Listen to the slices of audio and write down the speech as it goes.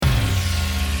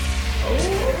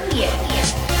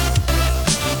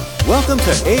Welcome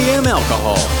to AM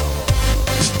Alcohol.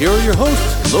 Here are your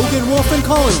hosts, Logan Wolf and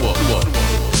Colin Wolf.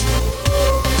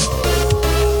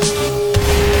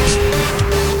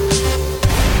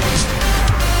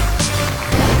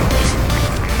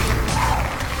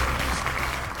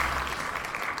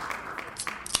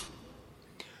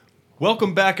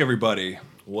 Welcome back, everybody.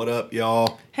 What up,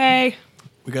 y'all? Hey,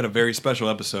 We got a very special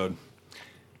episode.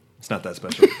 It's not that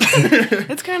special,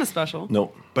 it's kind of special.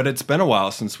 Nope. but it's been a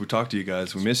while since we talked to you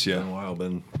guys. We miss Been a you. while.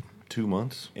 Been 2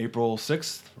 months. April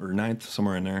 6th or 9th,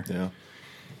 somewhere in there. Yeah.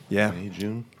 Yeah, May,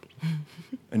 June.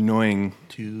 annoying,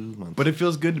 2 months. but it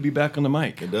feels good to be back on the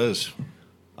mic. it does.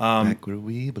 Back where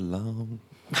we belong.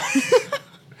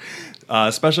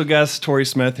 Special guest, Tori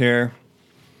Smith here.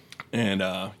 And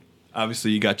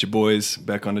obviously you got your boys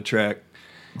back on the track.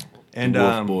 And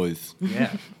Wolf boys.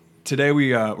 yeah. Today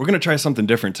we're going to try something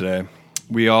different today.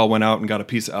 We all went out and got a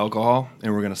piece of alcohol,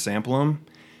 and we're going to sample them.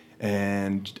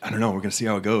 And I don't know, we're going to see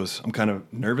how it goes. I'm kind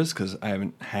of nervous because I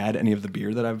haven't had any of the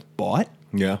beer that I've bought.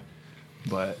 Yeah.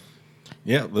 But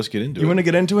Yeah, let's get into it. you want to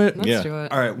get into it? Let's Yeah. do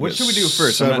it. All right, what Got should we do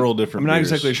first? several different I'm not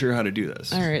beers. exactly sure how to do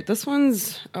this. All right, this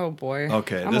one's, oh boy.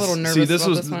 Okay, I'm a little nervous this about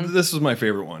was this one. this was my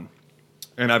favorite one,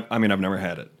 and I've never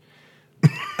had it.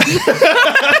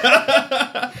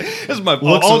 This is my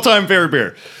all-time favorite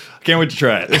beer. Can't wait to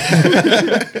try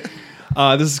it.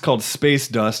 This is called Space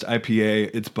Dust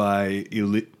IPA. It's by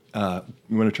you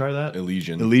want to try that?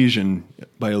 Elysian.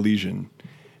 By Elysian.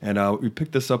 And we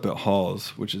picked this up at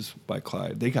Hall's, which is by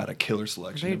Clyde. They got a killer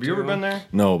selection. They Have you ever do. been there?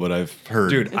 No, but I've heard.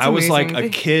 Dude, It's I was like amazing.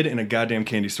 a kid in a goddamn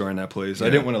candy store in that place. I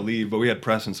Yeah. didn't want to leave, but we had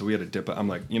Preston, so we had to dip it. I'm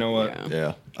like, you know what? Yeah.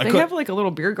 Yeah. I They could- have like a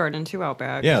little beer garden too out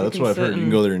back. Yeah, You that's can what I've sit heard. You can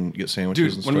and- go there and get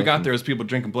sandwiches and Dude, when we stuff got and- there, was people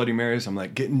drinking Bloody Marys. I'm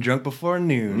like, getting drunk before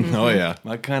noon. Oh, yeah.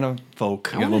 My kind of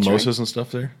folk. You got wanna try- mimosas and stuff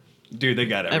there? Dude, they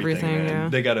got everything. Everything, Man. yeah.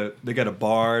 They got a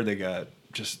bar. They got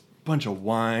just a bunch of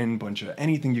wine, bunch of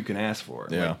anything you can ask for.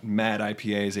 Yeah. Like mad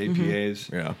IPAs, APAs,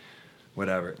 Yeah.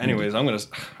 whatever. Anyways, I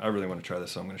really want to try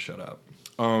this, so I'm gonna shut up.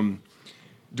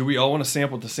 Do we all want to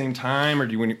sample at the same time, or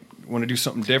do you want to do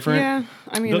something different? Yeah,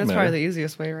 I mean, Doesn't that's probably matter. the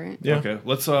easiest way, right? Yeah. Okay,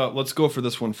 let's go for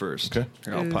this one first. Okay.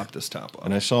 Here, I'll pop this top off.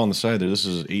 And I saw on the side there, this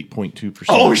is 8.2%.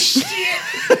 Oh shit!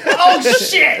 Oh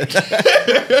shit!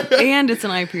 And it's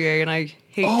an IPA, and I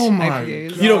hate Oh my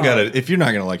IPAs. You don't got it. If you're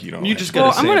not going to like it, you don't You like just it. gotta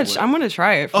Well, I'm gonna sample it. I'm gonna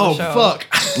try it. For Oh the show. fuck!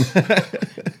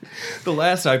 The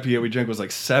last IPA we drank was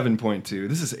like 7.2.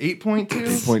 This is 8.2.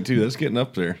 8.2. That's getting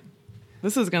up there.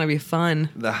 This is gonna be fun.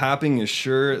 The hopping is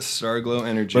sure Starglow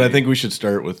Energy. But I think we should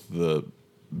start with the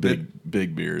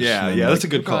big beers. yeah, And yeah, then, that's a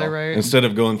good call. Probably right. Instead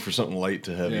of going for something light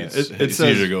to heavy, Yeah, it's it says-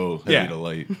 easier to go heavy yeah. to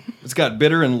light. It's got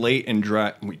bitter and late and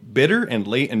dry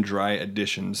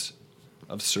additions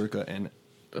of Circa and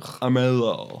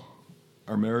Amarillo.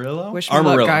 Amarillo? Wish me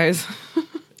luck, guys.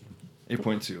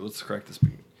 8.2. Let's crack this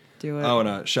beat. Do it. Oh,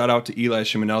 and shout out to Eli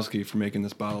Shimanowski for making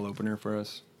this bottle opener for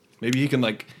us. Maybe he can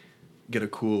like get a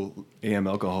cool AM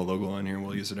alcohol logo on here and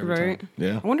we'll use it every Right. time.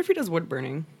 Yeah. I wonder if he does wood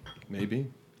burning. Maybe.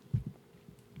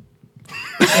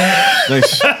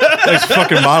 Nice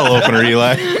fucking bottle opener,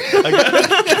 Eli.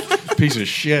 Piece of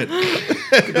shit.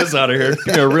 Get this out of here.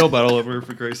 Give me a real bottle opener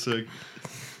for Christ's sake.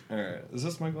 All right. Is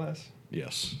this my glass?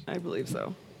 Yes. I believe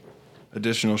so.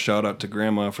 Additional shout out to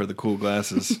Grandma for the cool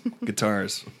glasses.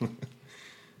 Guitars.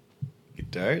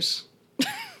 Guitars. I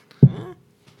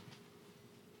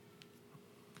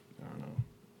don't know.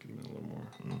 Give me a little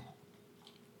more.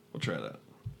 We'll try that.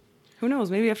 Who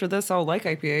knows? Maybe after this, I'll like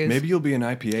IPAs. Maybe you'll be an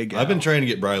IPA guy. I've been trying to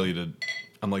get Briley to.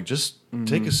 I'm like, just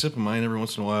take a sip of mine every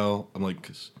once in a while. I'm like,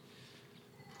 'cause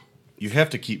you have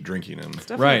to keep drinking them.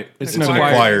 Definitely Right. It's an It's an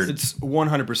acquired. acquired- It's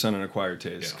 100% an acquired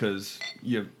taste Yeah. because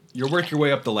you work your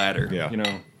way up the ladder. Yeah. You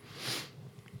know.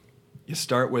 You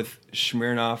start with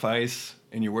Smirnoff Ice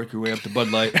and you work your way up to Bud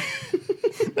Light.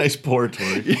 Nice pour,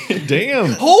 Tori.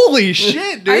 Damn. Holy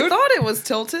shit, I thought it was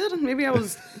tilted. Maybe I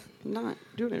was not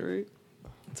doing it right.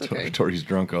 It's okay. Tori's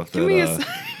drunk off Give me a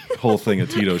that whole thing of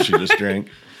Tito's she just drank.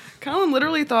 Colin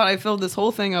literally thought I filled this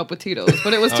whole thing up with Tito's,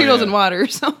 but it was Tito's yeah. and water.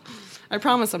 So I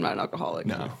promise I'm not an alcoholic.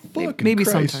 No. Maybe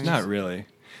Christ. sometimes. Not really.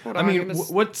 Hold I on, mean, I'm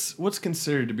just- what's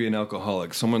considered to be an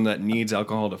alcoholic? Someone that needs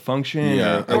alcohol to function?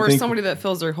 Yeah. Or- Or I think- somebody that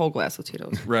fills their whole glass with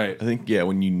Tito's. right. I think, yeah,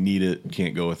 when you need it,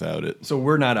 can't go without it. So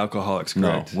we're not alcoholics, No,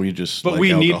 correct? we just But like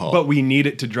we alcohol. need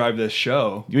it to drive this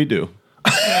show. We do.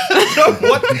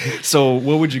 So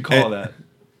what would you call that?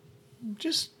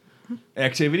 Just,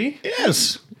 Activity?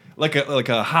 yes. Like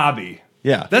a hobby.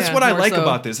 Yeah. That's Yeah, what I more like so.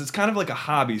 about this. It's kind of like a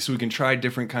hobby, so we can try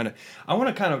different kind of. I want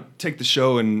to kind of take the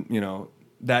show in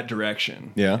that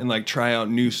direction. Yeah. And like try out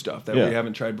new stuff that Yeah. we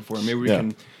haven't tried before. Maybe we Yeah.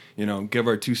 can, give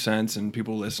our 2 cents, and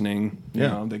people listening,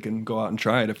 Yeah. they can go out and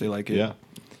try it if they like it. Yeah.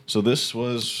 So this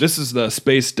was This is the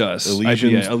Space Dust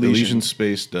Elysian, IPA. Elysian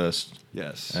Space Dust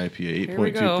Yes. IPA, Here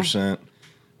we go. 8.2%.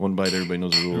 One bite, everybody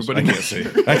knows the rules. Everybody I can't say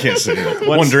it. I can't say it.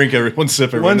 One drink, one sip,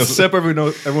 everyone One knows sip,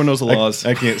 everyone knows the laws.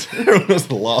 I can't. Everyone knows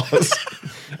the laws.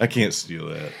 I can't steal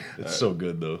that. It's so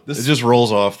good though. It just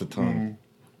rolls off the tongue.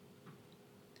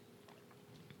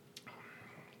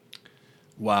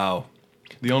 Wow.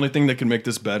 The only thing that can make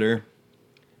this better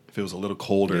if it was a little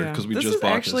colder because we this just is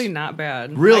bought actually this. not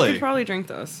bad. Really? I could probably drink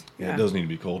this. Yeah, it does need to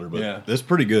be colder, but Yeah. it's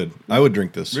pretty good. I would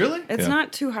drink this. Really? It's Yeah.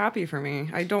 not too hoppy for me.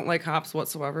 I don't like hops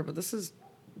whatsoever, but this is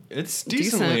It's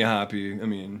decently Decent. hoppy. I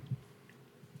mean,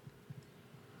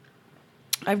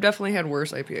 I've definitely had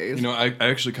worse IPAs. you know, I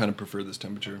actually kind of prefer this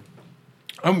temperature.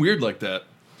 I'm weird like that.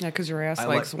 yeah, because your ass I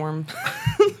likes like- warm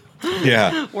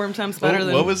Yeah. warm temps better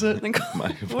than what was it? than cold. My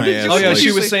What did ass you Oh yeah, likes-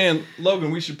 she was say? saying,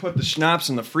 Logan, we should put the schnapps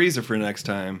in the freezer for next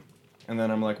time. And then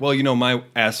I'm like, well, you know, my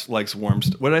ass likes warm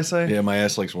stuff. What did I say? Yeah, my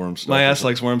ass likes warm stuff. My ass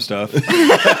likes warm stuff. Because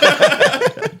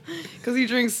he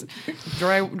drinks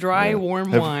dry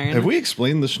warm Have, wine. have we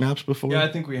explained the schnapps before? Yeah,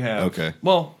 I think we have. Okay.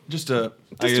 Well, just to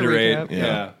Just to iterate, recap.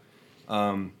 yeah.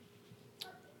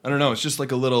 I don't know. It's just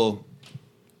like a little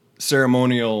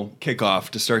ceremonial kickoff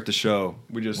to start the show.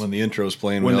 We just When the intro's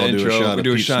playing, when we the all do intro, a shot we of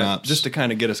do a peach shot schnapps. just to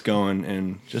kind of get us going.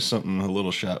 And Just something, a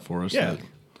little shot for us. yeah, that-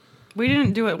 We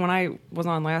didn't do it when I was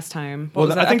on last time. What Well,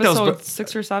 was I that, think that was episode bu-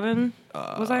 6 or 7?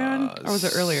 Was I on? Or was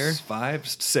it earlier? 5,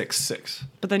 6, 6.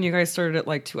 But then you guys started it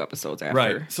like 2 episodes after.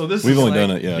 Right. So this We've is only like,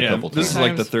 done it, a couple This times. is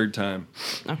like the Times. third time.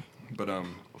 Oh. But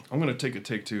I'm gonna take a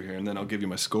take 2 here, and then I'll give you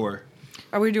my score.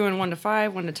 Are we doing 1 to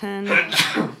 5, 1 to 10,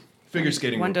 Figure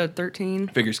skating. 1 to 13?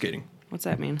 figure skating. What's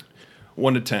that mean?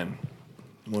 1 to 10,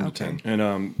 1 Okay. to 10.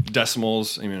 and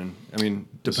decimals. I mean,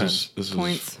 depends. This is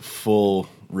Points. full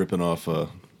ripping off a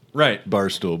Right. bar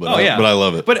stool, but Oh yeah, but I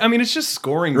love it. But I mean, it's just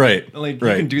scoring. Right, Like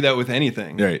right. you can do that with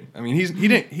anything. Right. I mean, he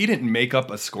didn't make up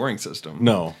a scoring system.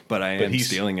 no, but I am he's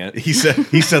stealing it. He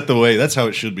set the way. That's how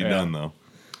it should be Yeah. done, though.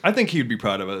 I think he'd be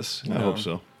proud of us. I hope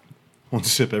so. One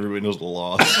sip, everybody knows the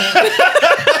laws.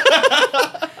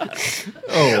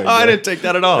 Oh, I didn't take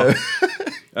that at all. All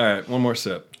right, one more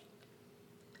sip.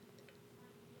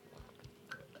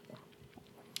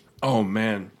 Oh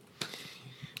man,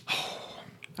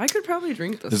 I could probably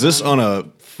drink this. Is this one. on a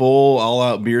full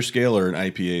all-out beer scale or an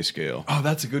IPA scale? oh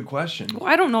that's a good question. Well,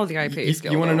 I don't know the IPA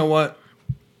scale. You want to though. know what?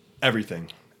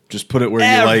 Everything. Just put it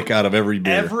where you like out of every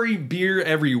beer. Every beer,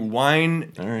 every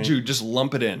wine, All right. dude, just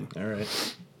lump it in. All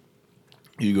right.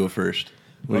 You go first.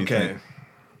 What do you Okay. think?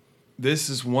 This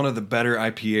is one of the better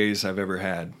IPAs I've ever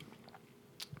had.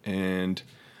 And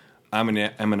I'm an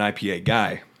IPA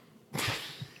guy.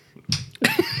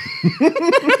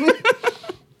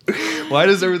 Why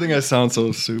does everything I sound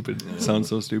so stupid? Sound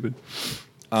so stupid?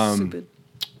 Stupid.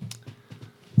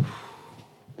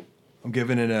 I'm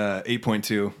giving it a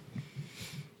 8.2.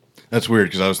 That's weird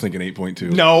because I was thinking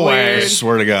 8.2. No way. I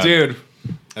swear to God. Dude.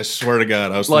 I swear to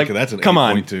God. I was Like, thinking that's an come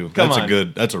on. 8.2. Come That's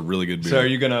on. That's a really good beer. So are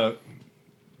you gonna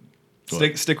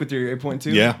What? stick with your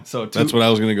 8.2? Yeah. So that's what I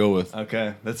was going to go with.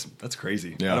 Okay, that's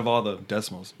crazy. Yeah. Out of all the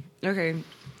decimals. Okay.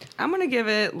 I'm going to give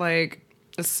it like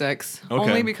a 6. Okay.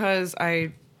 Only because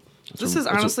this is that's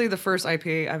honestly the first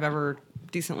IPA I've ever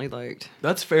decently liked.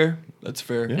 That's fair. That's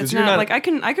fair. Yeah. 'Cause It's you're not like I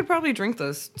could probably drink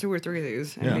this 2 or 3 of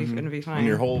these and, Yeah. and be fine. And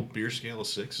your whole beer scale of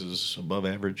 6 is above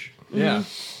average. Yeah,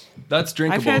 that's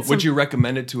drinkable. had Would some- you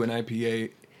recommend it to an IPA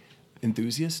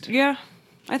enthusiast? Yeah,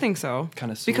 I think so.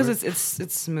 Kinda because sort.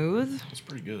 it's smooth. It's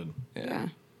pretty good. Yeah.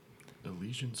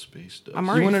 Elysian Space Dust. I'm You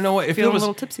already want to know what? If it feeling was a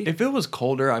little tipsy. if it was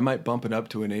colder, I might bump it up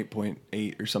to an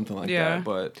 8.8 or something like Yeah. that.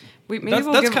 But Maybe that's,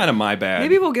 we'll that's give- kind of my bad.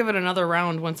 Maybe we'll give it another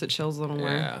round once it chills a little more.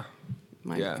 Yeah.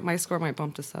 Yeah. My score might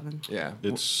bump to 7. Yeah.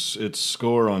 Its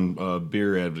score on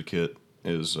Beer Advocate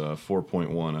is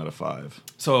 4.1 out of 5.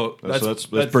 So that's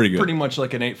pretty good. Pretty much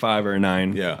like an 8.5 or a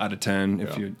 9 Yeah. out of 10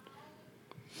 if Yeah. you.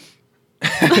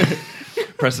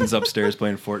 Preston's upstairs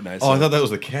playing Fortnite. Oh, I so- thought that was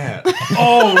the cat.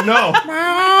 Oh no!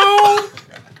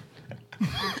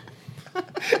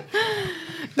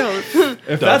 No,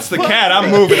 If that's the cat, I'm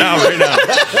moving out right now.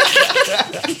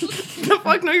 the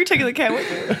fuck no! You're taking the cat with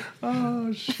you.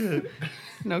 Oh shit!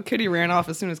 No, Kitty ran off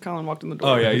as soon as Colin walked in the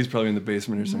door. Oh yeah, he's probably in the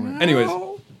basement or somewhere. Anyways,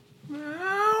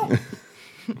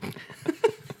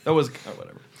 that was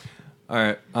whatever. All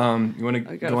right, you want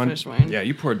to I gotta go on? finish mine. Yeah,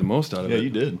 you poured the most out of Yeah, it. you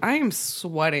did. I am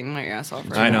sweating my ass off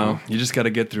right I now. know. You just got to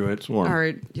get through it. It's warm. All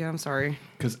right, yeah, I'm sorry.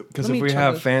 Because Let if me we chug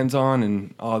have this. fans on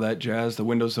and all that jazz, the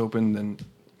windows open, then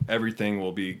everything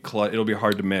will be it'll be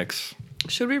hard to mix.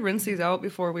 Should we rinse these out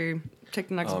before we take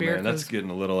the next Oh beer? man, that's 'Cause- getting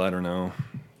a little. I don't know.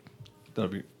 That'll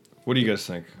be. What do you guys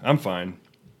think? I'm fine.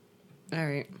 All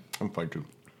right. I'm fine too.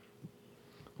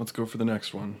 Let's go for the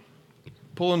next one.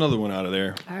 Pull another one out of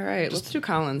there. All right, let's do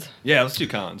Collins. Yeah, let's do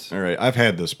Collins. All right, I've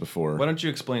had this before. Why don't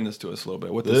you explain this to us a little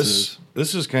bit? What this is?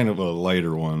 This is kind of a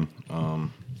lighter one.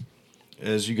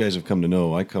 As you guys have come to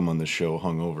know, I come on this show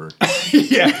hungover.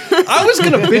 Yeah, I was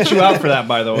gonna bitch you out for that.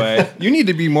 By the way, you need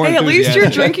to be more. Hey, at least you're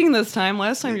enthusiastic. drinking this time.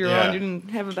 Last time you were Yeah. on, you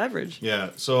didn't have a beverage. Yeah,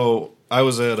 so I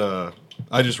was at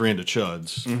I just ran to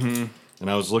Chud's, and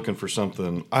I was looking for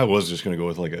something. I was just going to go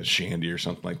with like a shandy or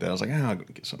something like that. I was like, I'm going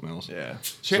to get something else. Yeah,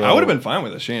 So- I would have been fine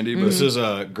with a shandy, but This is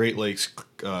a Great Lakes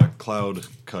Cloud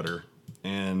Cutter,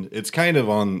 and it's kind of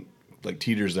on, like,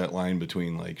 teeters that line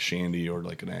between, like, shandy or,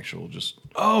 like, an actual just...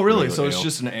 oh really? regular So it's ale.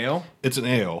 just an ale? It's an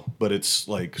ale, but it's,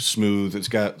 like, smooth. It's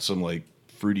got some, like,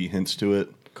 fruity hints to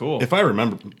it. Cool. If I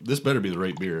remember, this better be the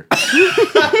right beer.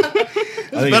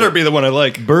 This better be the one I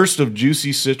like. Burst of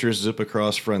juicy citrus, zip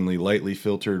across friendly, lightly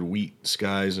filtered wheat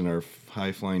skies in our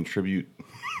high flying tribute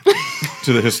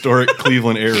to the historic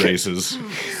Cleveland air races.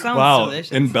 Sounds Wow,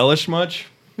 delicious. embellish much?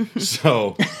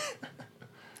 So,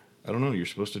 I don't know. You're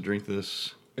supposed to drink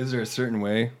this Is there a certain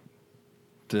way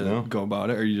to No. go about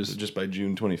it, or you just by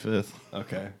June 25th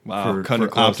okay? Wow, for cutting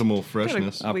it close. optimal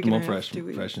freshness. Week and a Optimal half, 2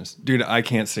 weeks. freshness, dude. I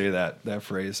can't say that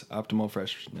phrase. Optimal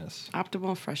freshness.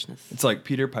 Optimal freshness. It's like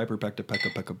Peter Piper pecked a peck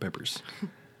of peppers.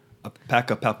 A pack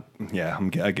of pep. Yeah,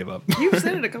 I give up. You've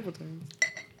said it a couple times.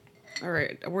 All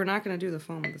right, we're not going to do the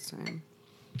foam this time.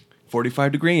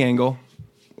 45-degree angle.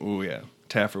 Oh yeah,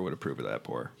 Taffer would approve of that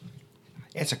pour.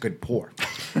 It's a good pour.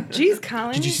 Jeez,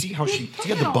 Colin. Did you see how she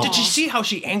see the bubbles? Did you see how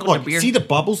she angled Look, the beer? see the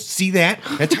bubbles? See that?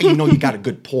 That's how you know you got a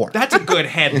good pour. That's a good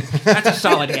head. That's a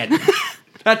solid head.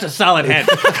 That's a solid head.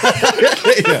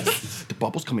 The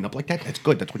bubbles coming up like that? That's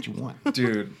good. That's what you want.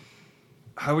 Dude,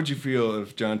 how would you feel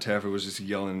if John Taffer was just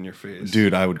yelling in your face?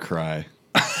 Dude, I would cry.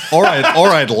 or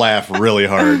I'd laugh really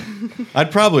hard.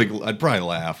 I'd probably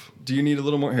laugh. do you need a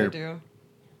little more I here? do.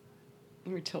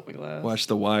 Let me tilt my glass. Watch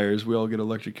the wires. We all get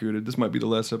electrocuted. This might be the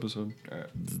last episode. All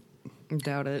right.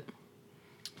 Doubt it.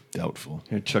 Doubtful.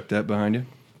 Here, chuck that behind you.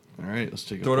 All right, let's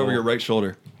take a Throw it over pull. your right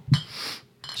shoulder.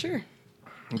 Sure.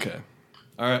 Okay.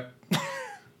 All right.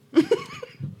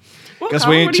 Well, Guess Colin,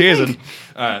 we ain't what do you cheesing. think?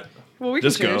 All right. Well, we can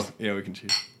Just cheers. go. Yeah, we can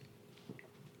cheese.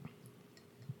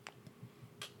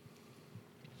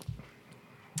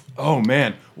 Oh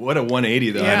man, what a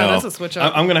 180 though. Yeah, I know. that's a switch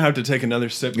up. I'm gonna have to take another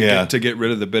sip Yeah. to get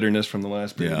rid of the bitterness from the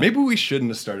last beer. Yeah. Maybe we shouldn't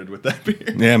have started with that beer.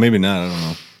 Yeah, maybe not. I don't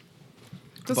know.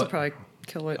 This will But- probably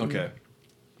kill it. and Okay.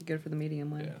 Get it for the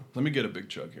medium line. Yeah. Let me get a big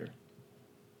chug here.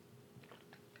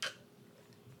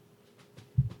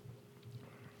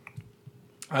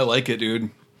 I like it, dude.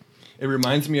 It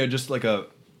reminds me of just like a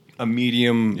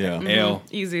medium Yeah. ale.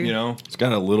 Easy. You know? It's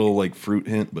got a little like fruit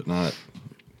hint, but not.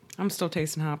 I'm still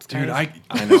tasting hops, guys. Dude,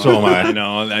 I know. So am I. I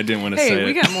know. I didn't want to say Hey,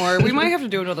 we it. got more. We might have to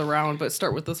do another round, but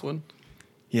start with this one.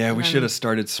 Yeah, we should have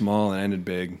started small and ended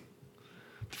big.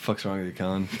 What the fuck's wrong with you,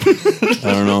 Colin? I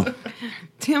don't know.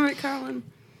 Damn it, Colin.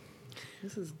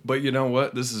 This is But you know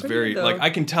what? This is Pretty very good, like though. I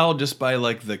can tell just by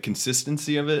like the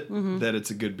consistency of it that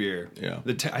it's a good beer. Yeah.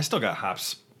 I still got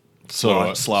hops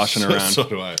So sloshing around. So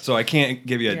do I. So I can't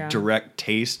give you a Yeah. direct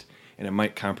taste, and it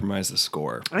might compromise the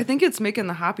score. I think it's making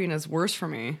the hoppiness worse for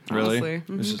me. Really? Honestly.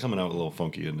 Mhm. This is coming out a little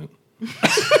funky, isn't it?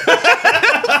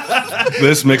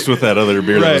 This mixed with that other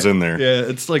beer that was in there. Yeah,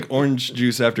 it's like orange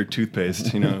juice after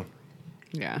toothpaste. You know.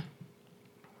 Yeah.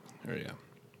 There you go.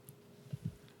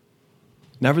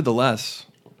 Nevertheless,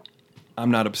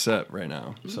 I'm not upset right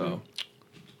now. So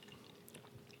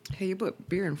Hey, you put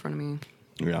beer in front of me.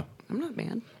 Yeah. I'm not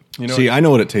mad. you know, See, I know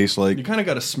what it tastes like you kind of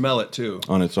got to smell it too.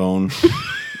 on its own.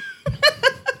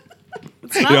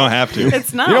 It's not, You don't have to.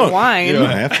 It's not You don't- wine. You don't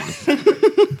have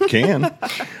to. Can.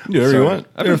 Do whatever you want.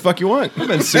 Whatever the fuck you want.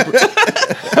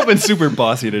 I've been super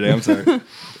bossy today. I'm sorry.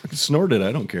 Snort it.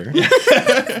 I don't care.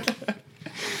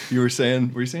 Were you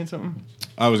saying something?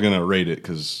 I was going to rate it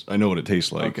because I know what it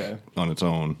tastes like Okay. on its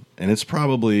own. And it's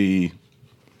probably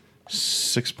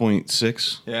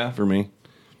 6.6 Yeah. for me.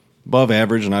 Above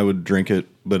average, and I would drink it,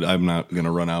 but I'm not going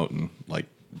to run out and, like,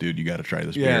 dude, you got to try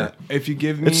this Yeah. beer. If you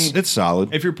give me, It's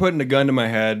solid. if you're putting a gun to my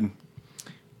head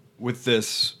with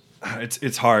this,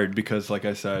 it's hard because, like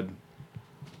I said,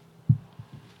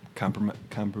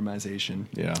 compromisation.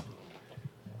 Yeah.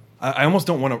 I almost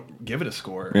don't want to give it a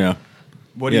score. Yeah.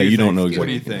 What do Yeah, you you think? don't know What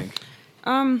do you exactly. think?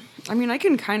 I mean, I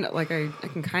can kind of like I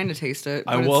can kind of taste it.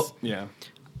 I but will. it's- Yeah.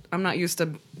 I'm not used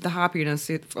to the hoppiness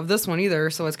of this one either,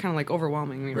 so it's kind of like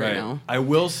overwhelming me right now. I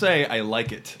will say I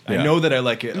like it. I Yeah. know that I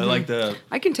like it. I like the.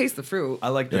 I can taste the fruit. I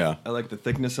like the. Yeah. I like the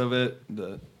thickness of it.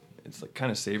 It's like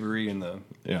kind of savory and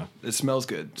Yeah. it smells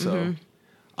good. So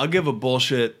I'll give a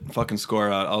bullshit fucking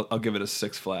score out. I'll give it a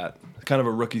 6 flat. Kind of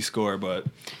a rookie score, but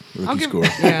I'll give, score.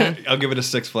 Yeah, I'll give it a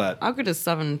 6 flat. I'll give it a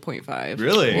 7.5.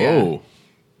 Really? Whoa.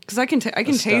 Because I can step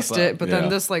taste up. it, but Yeah. then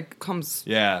this like comes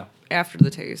Yeah. after the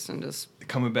taste and just.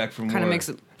 Coming back from Kinda more. makes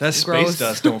it that space gross.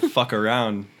 dust don't fuck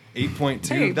around. 8.2.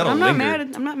 Hey, but that'll I'm not linger.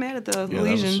 mad. I'm not mad at the Yeah, that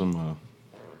lesion.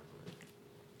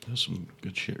 was some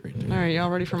good shit right there. All right, y'all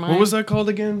ready for mine? What was that called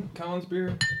again? Colin's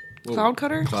beer? Cloud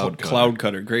Cutter? Cloud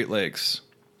Cutter. Great Lakes.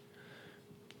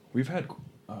 We've had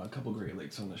a couple Great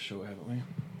Lakes on the show, haven't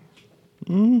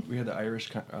we? We had the Irish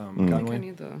I Conway.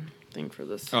 need the thing for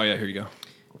this. Oh yeah, here you go.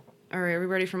 All right, are we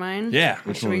ready for mine? Yeah.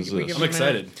 Which Should one we- is we this? give I'm it a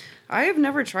minute? excited. I have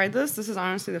never tried this. This is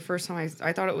honestly the first time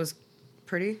I thought it was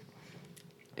pretty.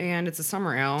 And it's a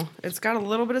summer ale. It's got a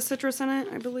little bit of citrus in it,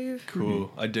 I believe.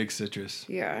 Cool. I dig citrus.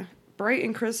 Yeah. Bright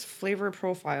and crisp flavor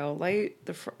profile. Like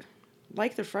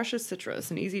the freshest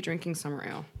citrus, an easy drinking summer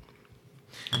ale.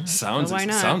 Sounds why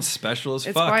not? sounds special as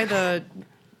It's fuck. by the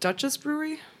Duchess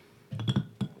Brewery.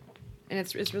 And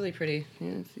it's really pretty.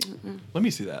 Yeah, Let me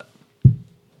see that.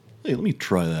 Hey, let me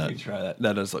try Let that. me try that.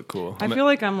 That does look cool. I feel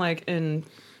like I'm like in.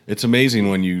 It's amazing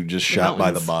when you just shot by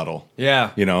the mountains. bottle.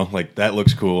 Yeah. You know, like that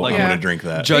looks cool. Like- I'm Yeah. gonna drink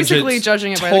that. Basically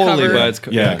judging it by the totally cover. by its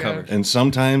yeah, cover. and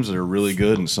sometimes they're really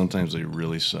good, and sometimes they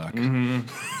really suck.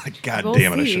 Like, God We'll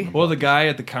damn it! I see. shouldn't. Well, the guy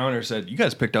at the counter said, "You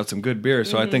guys picked out some good beer,"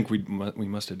 so I think we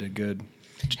must have did good.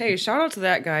 Hey, shout out to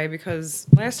that guy because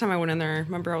last time I went in there,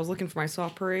 remember I was looking for my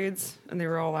soft parades and they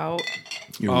were all out.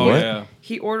 You Oh what? yeah.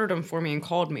 He ordered them for me and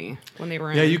called me when they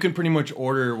were in. Yeah, you can pretty much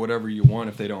order whatever you want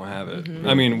if they don't have it.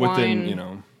 I mean, within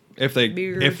Wine, if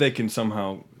beer. they can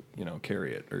somehow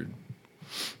carry it or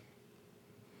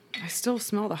I still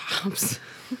smell the hops.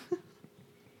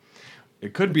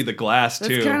 it could be the glass That's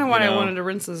too. kind of why you know? I wanted to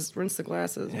rinse the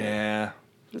glasses. Yeah.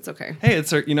 It's okay. Hey,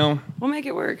 it's We'll make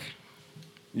it work.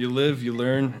 you live, you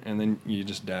learn, and then you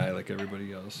just die like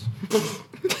everybody else.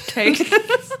 Take.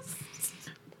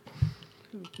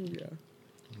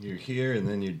 You're here, and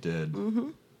then you're dead.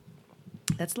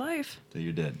 That's life. So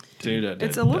you're dead. So you're dead,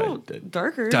 It's dead, a little dead.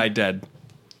 darker, die dead.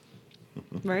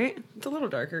 right? It's a little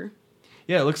darker.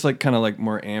 Yeah, it looks like kind of like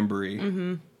more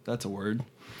ambery. That's a word.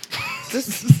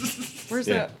 This. Where's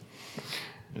Yeah. that?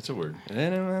 It's a word. I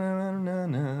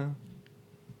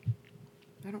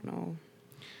don't know.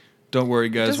 Don't worry, It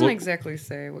guys. doesn't We'll, exactly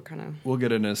say what kind of. we'll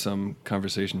get into some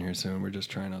conversation here soon. We're just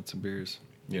trying out some beers.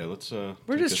 Yeah, let's. We're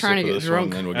take just a trying to sip of get this one, drunk.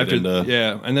 and then we'll After, get into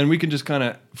yeah, and then we can just kind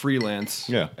of freelance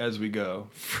Yeah. as we go.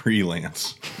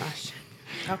 freelance. Gosh.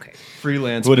 Okay.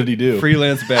 Freelance. What did he do?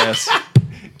 Freelance bass.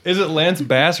 Is it Lance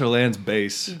Bass or Lance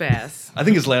Bass? Bass. I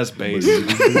think it's Lance Bass.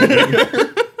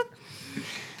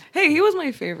 Hey, he was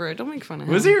my favorite. Don't make fun of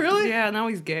him. Was he really? Yeah. Now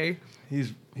he's gay. He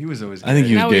was always. I think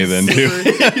he was Now gay he's then too.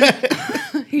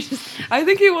 super- he just. I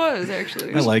think he was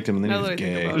actually. I liked him, and then Now he that was I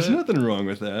think gay. about There's it. nothing wrong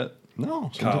with that,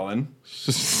 No, Colin.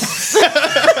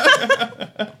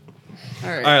 All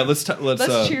right. All right, let's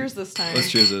Let's cheers this time. Let's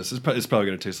cheers this. It's probably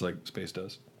gonna taste like space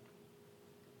dust.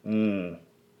 Nope.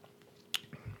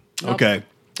 Okay.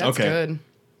 That's okay. good.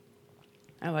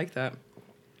 I like that.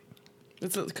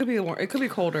 It could be it could be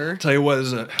colder. Tell you what, this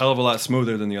is a hell of a lot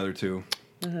smoother than the other two.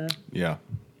 Yeah,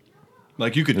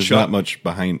 Like you could there's chug. not much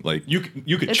behind. Like You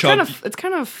could It's chug.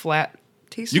 kind of flat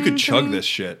tasting. You could to chug me. this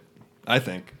shit. I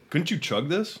think. Couldn't you chug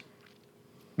this?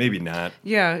 Maybe not.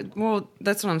 Yeah, well,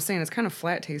 that's what I'm saying. It's kind of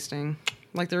flat tasting.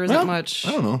 Like there isn't well, much,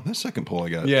 I don't know. That second pull I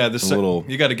got. Yeah, a little.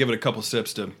 you got to give it a couple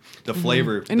sips to the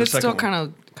flavor. and the it's still second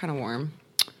one. kind of warm.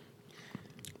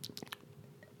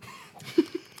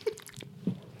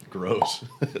 Gross.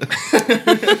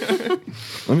 Let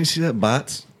me see that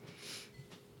bots.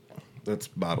 That's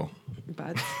bottle.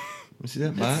 But Let me see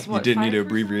that That's bot. what- You did need to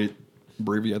 5%?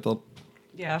 abbreviate. I thought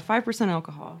yeah, 5%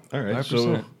 alcohol. All right, 5%.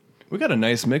 so We got a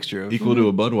nice mixture. Of, equal to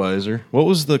a Budweiser. What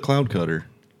was the Cloud Cutter?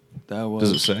 that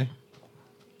was. Does it say?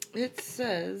 It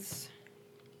says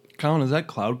Colin, is that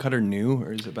Cloud Cutter new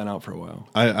or has it been out for a while?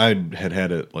 I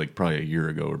had it like probably a year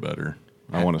ago or better.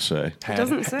 I want to say Had,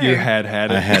 doesn't say. You had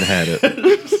it. I had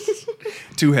it.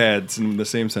 Two hads in the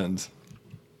same sentence.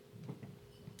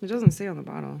 it doesn't say on the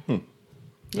bottle. You Oh,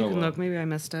 can well. look. Maybe I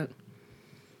missed it.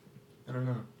 I don't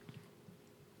know.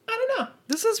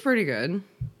 This is pretty good.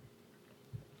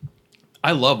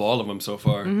 I love all of them so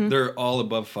far. They're all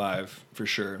above 5 for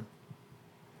sure.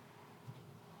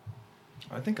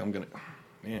 I think I'm gonna.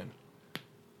 Man,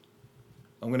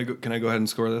 I'm gonna go. Can I go ahead and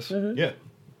score this? Yeah.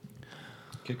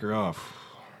 Kick her off.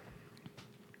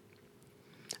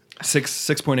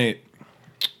 6.8.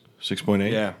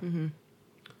 6.8. Yeah,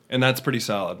 and that's pretty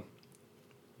solid.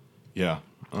 Yeah.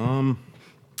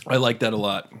 I like that a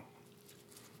lot.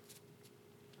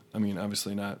 I mean,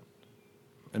 obviously not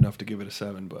enough to give it a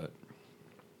 7, but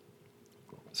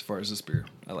as far as this beer,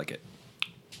 I like it.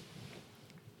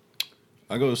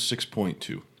 I go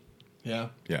 6.2. Yeah.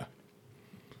 Yeah.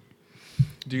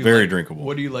 Do you Very like- drinkable.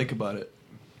 What do you like about it?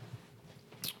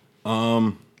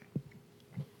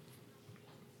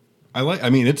 I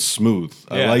mean, it's smooth.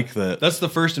 I Yeah. like that. That's the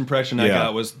first impression I Yeah.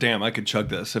 got was, damn, I could chug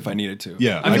this if I needed to.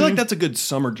 Yeah, I feel I- like that's a good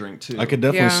summer drink too. I could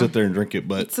definitely Yeah. sit there and drink it,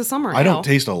 but It's a summer I don't ale.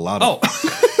 taste a lot of.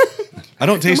 Oh, I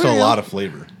don't taste a Summer ale. lot of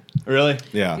flavor. really?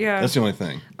 Yeah, Yeah. that's the only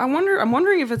thing. I'm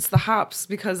wondering if it's the hops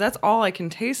because that's all I can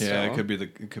taste. Yeah, still. it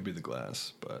could be the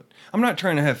glass, but I'm not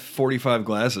trying to have 45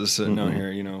 glasses sitting out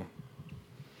here,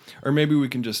 Or maybe we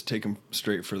can just take them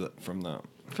straight from the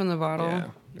from the bottle. Yeah.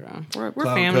 Yeah, we're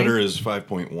Cloud family. Cutter is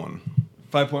 5.1.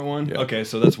 5.1. Yeah. Okay,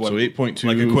 so that's what So 8.2,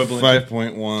 like equivalent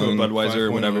 5.1, to a Budweiser or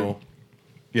 5.0. whatever.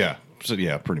 Yeah, so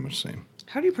yeah, pretty much the same.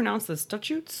 How do you pronounce this?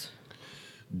 Dutchutes?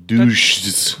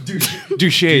 Douche.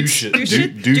 Douches.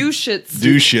 Douchits.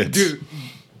 Douche it. Dude,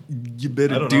 you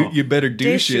better I don't do know. you better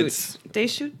do shits. They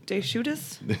shoot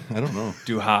us? I don't know.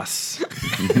 Do has.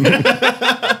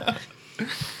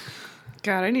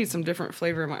 God, I need some different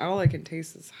flavor. All I can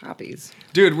taste is hoppies.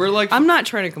 Dude, we're like I'm not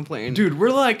trying to complain. Dude,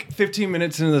 we're like 15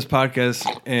 minutes into this podcast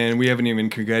and we haven't even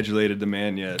congratulated the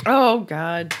man yet. Oh,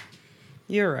 God.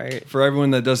 You're right. For everyone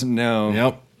that doesn't know,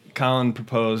 Yep. Colin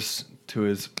proposed to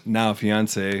his now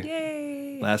fiance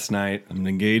Yay. last night. I'm an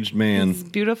engaged man. His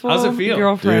beautiful How's it feel?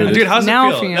 girlfriend. Dude, how's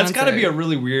now it feel? That's got to be a fiance.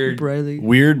 really weird. Briley.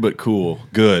 Weird but cool.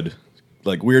 Good.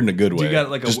 Like weird in a good way. Do you got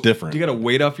like just different. Do you got a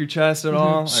weight off your chest at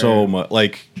all? so Or- much.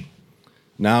 Like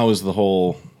now is the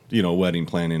whole wedding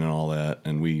planning and all that,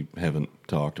 and we haven't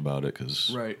talked about it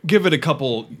because right. Give it a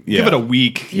couple. Yeah. Give it a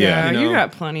week. Yeah, Yeah, you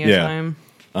got plenty of Yeah. time.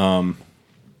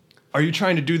 Are you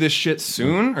trying to do this shit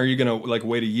soon? Or are you gonna like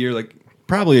wait a year? Like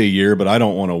probably a year, but I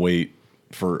don't want to wait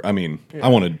for. I mean, I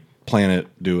want to plan it,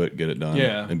 do it, get it done,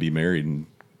 Yeah. and be married and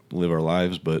live our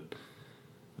lives. But,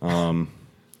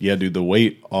 yeah, dude, the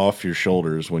weight off your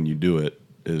shoulders when you do it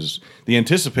is the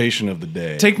anticipation of the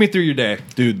day. take me through your day.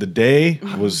 Dude, the day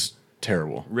was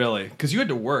terrible. Really? Because you had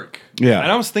to work. Yeah.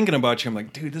 And I was thinking about you. I'm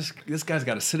like, dude, this guy's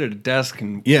got to sit at a desk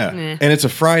and Yeah, Nah. and it's a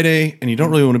Friday, and you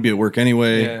don't really want to be at work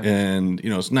anyway, Yeah. and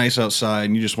it's nice outside,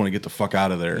 and you just want to get the fuck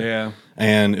out of there. Yeah.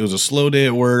 And it was a slow day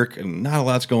at work, and not a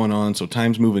lot's going on, so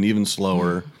time's moving even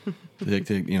slower. Tick,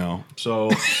 tick, So,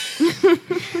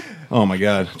 oh my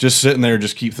god, just sitting there,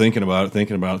 just keep thinking about it,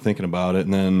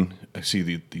 and then I see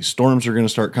these storms are going to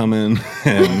start coming,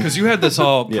 and because you had this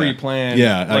all Yeah. pre-planned.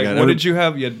 Yeah, I Like, got what every- did you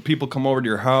have? You had people come over to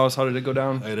your house. How did it go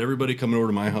down? I had everybody coming over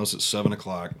to my house at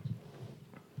 7:00,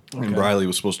 Okay. and Briley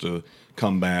was supposed to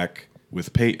come back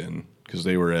with Peyton because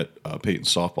they were at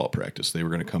Peyton's softball practice. They were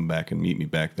going to come back and meet me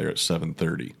back there at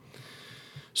 7:30.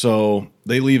 So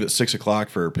they leave at 6:00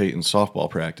 for Peyton's softball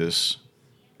practice,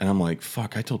 and I'm like,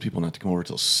 "Fuck!" I told people not to come over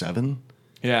till 7.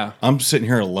 Yeah. I'm sitting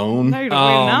here alone. Now you're Oh,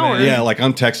 waiting an hour. man. Yeah, like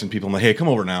I'm texting people. I'm like, "Hey, come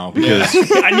over now," because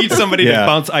I need somebody Yeah. to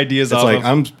bounce ideas it's off like of.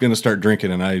 I'm going to start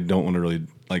drinking, and I don't want to really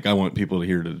like. I want people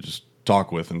here to just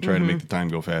talk with and try to make the time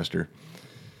go faster.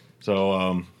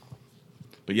 So,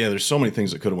 but yeah, there's so many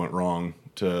things that could have went wrong.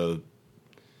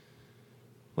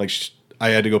 I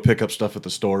had to go pick up stuff at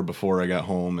the store before I got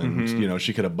home, and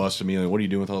she could have busted me. Like, what are you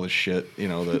doing with all this shit?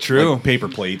 True. like, paper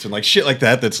plates and like shit like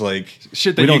that. That's like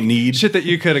shit that we don't you, need. Shit that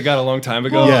you could have got a long time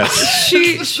ago. Yes.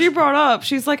 She brought up,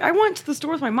 she's like, I went to the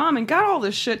store with my mom and got all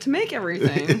this shit to make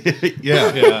everything.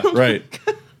 yeah. Yeah. Right.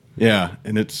 Yeah,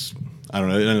 and it's I don't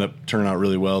know. It ended up turning out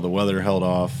really well. The weather held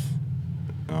off.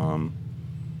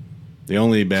 The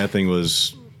only bad thing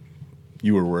was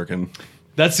you were working.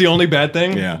 That's the only bad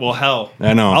thing? Yeah. Well, hell.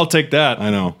 I know. I'll take that. I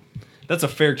know. That's a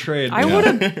fair trade. I would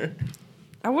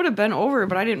have been over,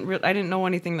 but I didn't know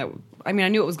anything that. I mean, I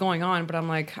knew what was going on, but I'm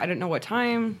like, I didn't know what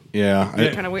time. Yeah. Kind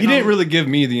of He waiting. didn't on- really give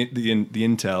me the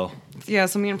intel. Yeah,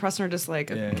 so me and Preston are just like,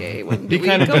 okay, when He do we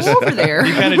kinda go just- over there?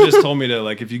 He kind of just told me to,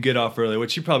 like, if you get off early,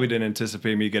 which you probably didn't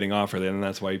anticipate me getting off early, and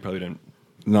that's why you probably didn't.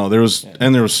 No, there was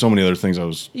so many other things I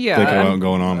was Yeah. thinking about and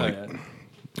going on. Oh, Like,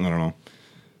 yeah. I don't know.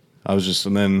 I was just,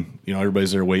 and then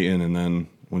everybody's there waiting, and then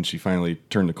when she finally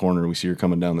turned the corner, we see her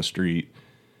coming down the street.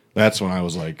 That's when I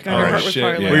was like, God, all your right, heart was Shit.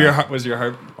 probably like- Were your heart, was your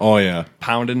heart oh yeah,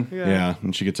 pounding? yeah.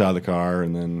 And she gets out of the car,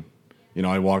 and then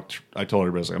I told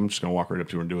everybody, I was like, I'm just gonna walk right up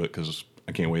to her and do it because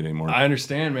I can't wait anymore. I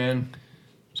understand, man.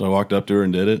 So I walked up to her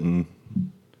and did it, and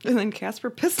And then Casper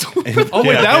pissed over. Oh,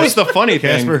 wait, Yeah. that was the funny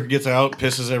thing. Casper gets out,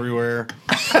 pisses everywhere.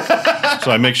 So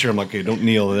I make sure I'm like, okay, don't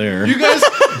kneel there. You guys,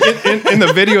 in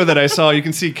the video that I saw, you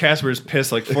can see Casper's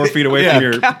piss like 4 feet away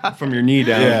from your knee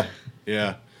down. Yeah,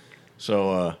 yeah.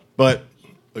 So, but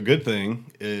the good thing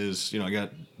is, I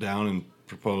got down and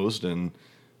proposed, and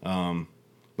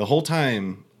the whole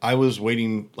time I was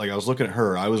waiting, like I was looking at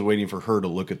her. I was waiting for her to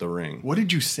look at the ring, What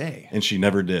did you say? and she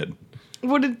never did.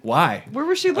 Why? Where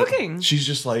was she looking? She's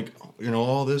just like,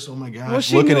 all this. Oh my gosh, Well,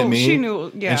 she looking knew- at me. she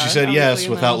knew- yeah, and she said yes obviously,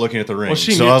 without then. looking at the ring. Well,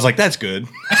 she so knew- I was like, that's good.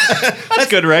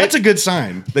 That's good, right? That's a good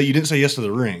sign that you didn't say yes to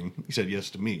the ring. You said yes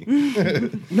to me.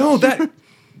 No, that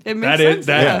It makes that sense. is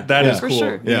that yeah, that is for cool.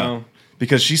 sure. You Yeah, know?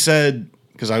 because she said,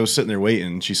 because I was sitting there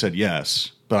waiting, she said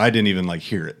yes, but I didn't even like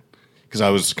hear it because I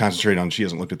was concentrating on she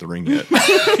hasn't looked at the ring yet.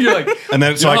 You're like, And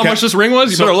then you know how much this ring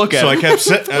was? You better look at So I it. kept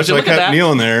Would you so I look at kept that?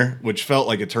 kneeling there, which felt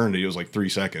like eternity. It was like 3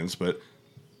 seconds, but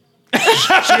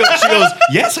she goes,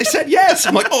 yes, I said yes.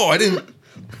 I'm like, oh, I didn't.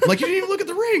 I'm like, you didn't even look at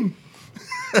the ring.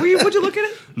 Would you look at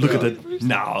it? Look at it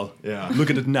now. Yeah, Look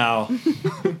at it now.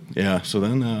 yeah. So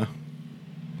then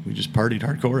we just partied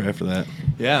hardcore after that.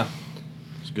 Yeah.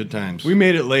 It's good times. We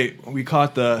made it late. We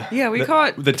caught the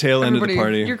caught the tail end of the everybody-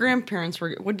 party. Your grandparents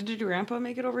were. What did your grandpa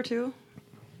make it over too?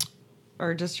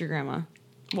 Or just your grandma?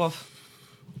 Wolf.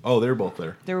 Oh, they were both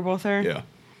there. They were both there. Yeah,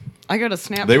 I got a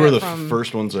snap. they were the from,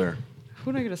 first ones there.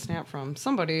 Who did I get a snap from?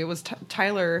 Somebody. It was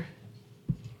Tyler.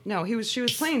 No, she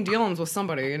was playing Dealums with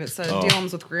somebody, and it said Oh.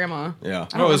 Dealums with Grandma. Yeah.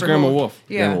 I don't Oh, it was remember Grandma who- Wolf.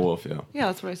 Yeah. Grandma Wolf. Yeah. Yeah,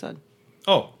 that's what I said.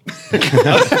 Oh.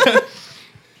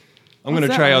 I'm gonna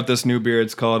that try one? out this new beer.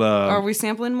 It's called. Are we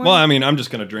sampling more? Well, I mean, I'm just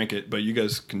gonna drink it, but you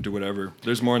guys can do whatever.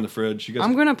 There's more in the fridge. You guys.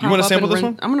 I'm gonna pop You want up to sample and this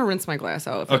one? I'm gonna rinse my glass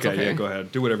out. If that's Okay, okay. yeah, go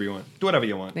ahead. Do whatever you want. Do whatever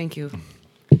you want. Thank you.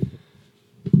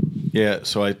 Yeah,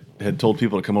 so I had told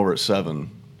people to come over at 7,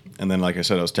 and then, like I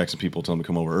said, I was texting people telling them to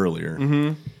come over earlier.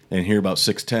 Mm-hmm. And here about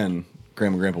 6:10,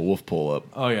 Grandma and Grandpa Wolf pull up.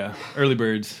 Oh yeah, early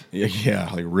birds. Yeah,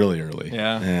 like really early.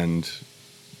 Yeah. And,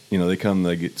 they come,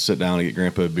 sit down and get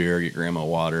Grandpa a beer, get Grandma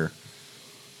water.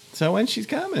 So when she's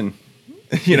coming?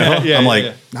 Yeah, I'm yeah, like,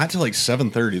 yeah. not till like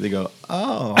 7:30. They go,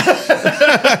 oh.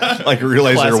 Like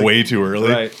realize Classic. they're way too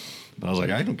early. Right. But I was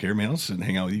like, I don't care, man. I'll sit and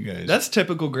hang out with you guys. That's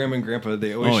typical Grandma and Grandpa.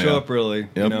 They always Oh, show yeah. up early. You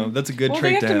Yep. know, that's a good Well, trait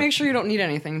they have to to have. make sure you don't need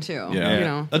anything too. Yeah. You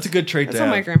know. That's a good trait That's to how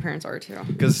my have. grandparents are too.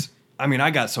 Because I mean, I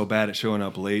got so bad at showing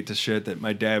up late to shit that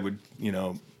my dad would,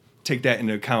 take that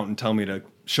into account and tell me to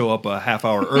show up a half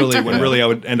hour early when really I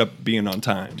would end up being on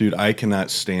time. Dude, I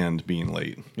cannot stand being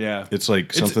late. Yeah. It's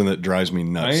like something that drives me I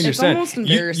nuts. understand. almost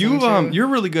embarrassing, You too. you're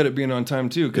really good at being on time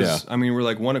too. Because Yeah. I mean, we're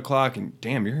like 1 o'clock, and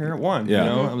damn, you're here at 1. Yeah. You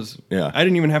know, Yeah. I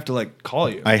didn't even have to like call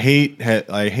you. I hate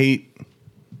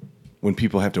when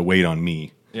people have to wait on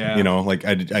me. Yeah. Like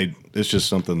it's just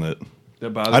something that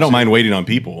That bothers I don't you. mind waiting on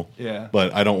people. Yeah.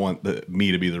 But I don't want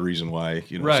me to be the reason why,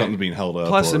 Right. something's being held up.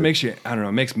 Plus, or- it makes you. I don't know.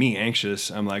 It makes me anxious.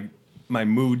 I'm like, my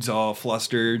mood's all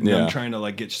flustered. And Yeah. I'm trying to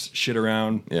like get shit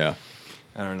around. Yeah.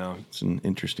 I don't know. It's an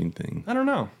interesting thing. I don't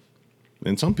know.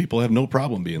 And some people have no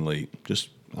problem being late. Just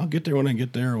I'll get there when I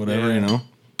get there or whatever, Yeah.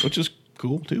 Which is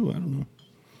cool too. I don't know.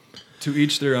 To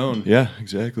each their own. Yeah,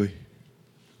 exactly.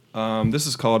 This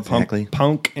is called Exactly.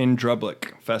 Punk and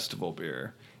Drublick Festival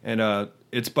Beer. And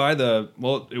it's by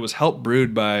it was help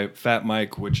brewed by Fat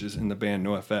Mike, which is in the band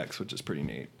NoFX, which is pretty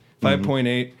neat.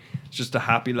 5.8. It's just a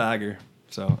hoppy lager.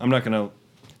 So I'm not going to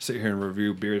sit here and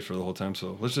review beers for the whole time.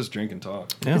 So let's just drink and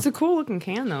talk. Yeah. It's a cool looking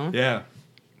can though. Yeah.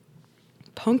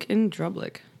 Punk and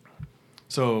Drublick.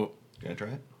 So, Can I try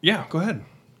it? yeah, go ahead.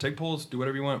 Take pulls. Do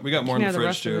whatever you want. We got more in Yeah, the the fridge,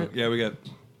 rest of too. it. Yeah, we got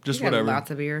just We got whatever.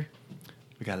 Lots of beer.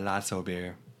 We got lots of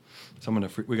beer. Some in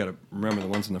the we got to remember the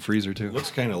ones in the freezer, too.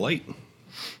 Looks kind of light.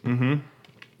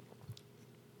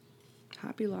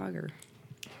 Hoppy lager.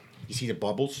 You see the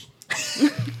bubbles?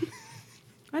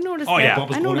 I noticed. Oh, that. yeah.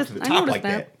 Bubbles I going up noticed. to the I top noticed like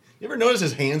that. that. You ever notice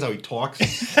his hands, how he talks?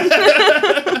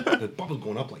 The bubbles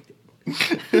going up like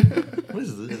that. What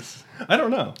is this? I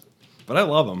don't know, but I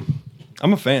love them.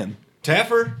 I'm a fan.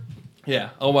 Taffer? Yeah,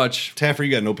 I'll watch. Taffer,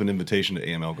 you got an open invitation to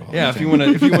AM Alcohol. Yeah, if you want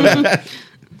to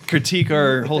critique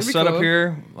our whole That'd be setup cool.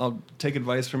 here, I'll take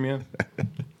advice from you.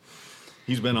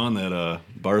 He's been on that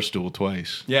bar stool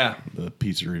twice. Yeah. The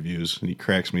pizza reviews, and he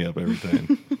cracks me up every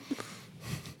time.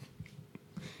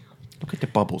 Look at the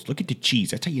bubbles. Look at the cheese.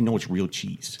 That's how you know it's real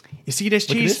cheese. You see this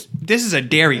Look at cheese? This is a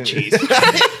dairy cheese.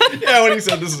 Yeah, when he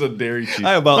said this is a dairy cheese.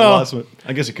 I about lost it.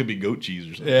 I guess it could be goat cheese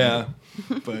or something. Yeah,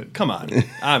 but come on,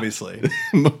 obviously.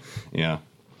 Yeah.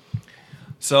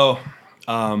 So,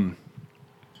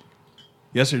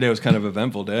 yesterday was kind of an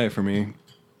eventful day for me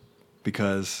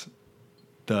because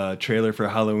the trailer for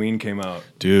Halloween came out.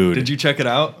 Dude. Did you check it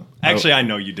out? Actually, I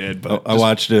know you did, but I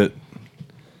watched it.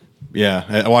 Yeah,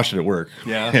 I watched it at work.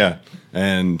 Yeah? Yeah.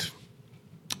 And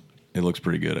it looks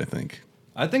pretty good, I think.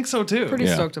 I think so too. Pretty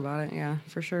Yeah. stoked about it. Yeah,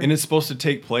 for sure. And it's supposed to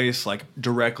take place like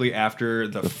directly after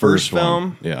the first first one.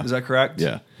 film. Yeah. Is that correct?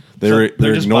 Yeah. So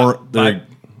They're just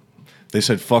they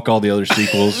said fuck all the other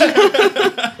sequels.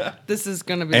 this is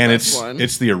gonna be And the best one.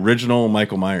 it's the original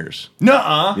Michael Myers.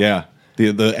 Nuh-uh. Yeah.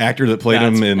 The actor that played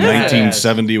him in That's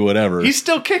 1970 whatever. He's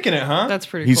still kicking it, huh? That's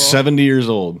pretty He's cool. 70 years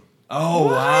old. Oh,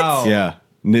 wow. Yeah.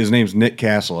 His name's Nick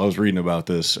Castle. I was reading about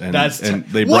this, and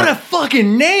they what brought, a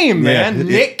fucking name, man. Yeah.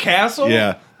 Nick Castle?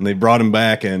 yeah, and they brought him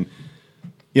back, and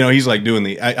he's like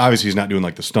doing obviously he's not doing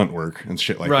like the stunt work and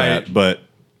shit like Right. that, but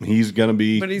he's gonna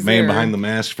be But he's man there. behind the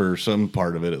mask for some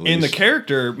part of it at least. In the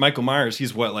character, Michael Myers,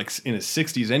 he's what, like in his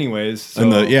 60s anyways. So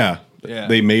And Yeah.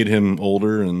 they made him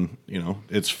older, and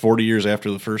it's 40 years after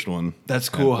the first one. That's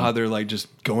cool how they're like just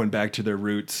going back to their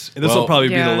roots. And this will Well- probably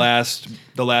be Yeah.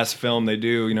 the last film they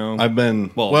do, I've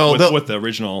been with the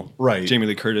original Right. Jamie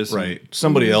Lee Curtis. and- right.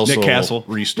 Somebody else Nick will Castle.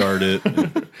 restart it, like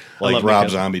love Nick Rob Castle.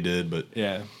 Zombie did, but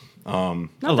Yeah. Not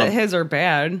love- that his are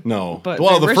bad. no. But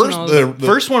well, the the first originals- the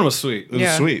First one was sweet. it was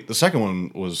Yeah. sweet. The second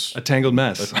one was A Tangled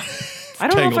Mess. I don't know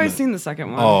if Tangled. I've seen the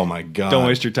second one. oh my god. Don't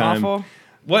waste your time. Awful.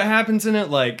 What happens in it?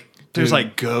 Like, there's Dude.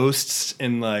 like ghosts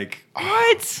and like.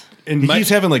 What? And He keeps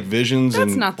having like visions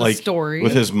That's and not the like story.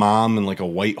 with his mom and like a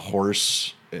white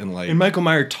horse and like and Michael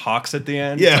Myers talks at the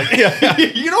end. yeah, Like, yeah.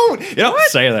 you don't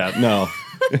say that. No,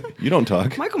 you don't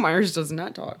talk. Michael Myers does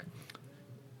not talk.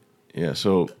 Yeah,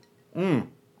 so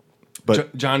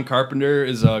but John Carpenter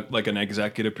is like an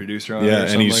executive producer on it. yeah, or and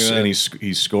something he's like that. and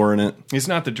he's scoring it. He's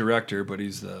not the director, but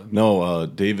he's the. No,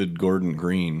 David Gordon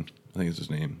Green, I think is his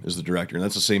name, is the director, and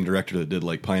that's the same director that did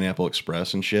like Pineapple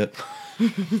Express and shit.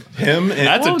 Him and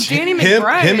That's Whoa, a Danny him,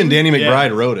 McBride. him and Danny Yeah.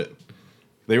 McBride wrote it.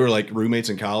 They were like roommates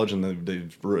in college, and they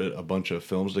wrote a bunch of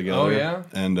films together. Oh, yeah?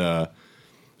 And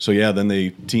so yeah, then they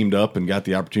teamed up and got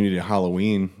the opportunity at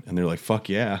Halloween, and they're like, "Fuck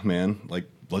yeah, man! Like,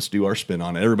 let's do our spin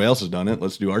on it. Everybody else has done it.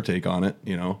 Let's do our take on it."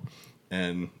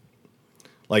 And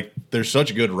like, they're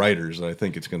such good writers that I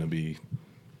think it's going to be.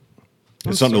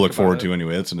 It's something to look stoked forward about to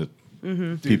anyway. It's an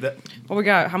Dude, that, Well, we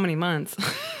got how many months?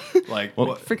 like Well,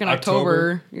 what, Freaking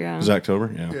October. Yeah. is that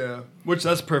October? Yeah. Yeah, which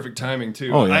that's perfect timing too.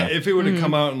 Oh, yeah. If it would have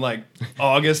come out in like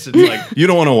August, it's like You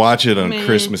don't want to watch it on Meh.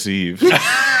 Christmas Eve. you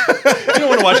don't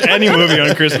want to watch any movie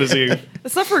on Christmas Eve.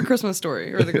 Except for A Christmas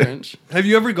Story or The Grinch. Have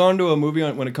you ever gone to a movie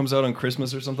when it comes out on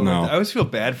Christmas or something No. like that? I always feel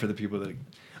bad for the people that.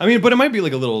 I mean, but it might be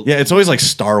like a little. Yeah, it's always like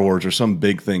Star Wars or some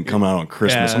big thing coming out on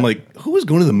Christmas. Yeah. I'm like, who is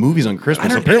going to the movies on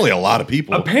Christmas? Apparently, a lot of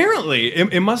people. Apparently,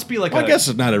 it must be like Well, a I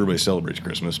guess not everybody celebrates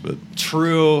Christmas, but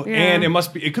true, Yeah. and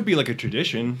it could be like a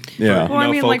tradition. Yeah. for, Well, I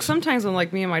know, mean, like folks. sometimes when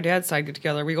like me and my dad's side get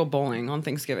together, we go bowling on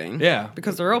Thanksgiving. Yeah.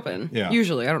 Because they're open. Yeah.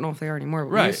 Usually. I don't know if they are anymore, but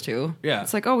we Right. used to. Yeah.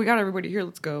 It's like, oh, we got everybody here.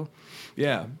 Let's go.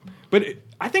 Yeah, but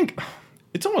I think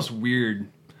it's almost weird.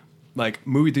 Like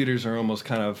movie theaters are almost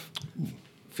kind of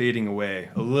fading away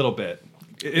a little bit.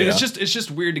 It's Yeah.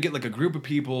 just weird to get like a group of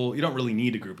people. You don't really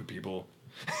need a group of people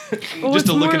Well, just it's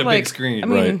to look more at a like- big screen. I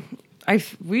mean,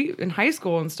 we in high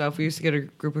school and stuff, we used to get a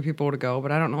group of people to go,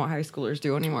 but I don't know what high schoolers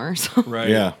do anymore. So right?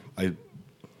 yeah, I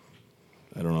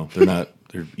don't know. They're not.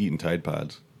 They're eating Tide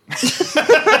Pods,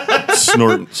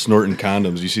 snorting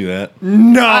condoms. You see that?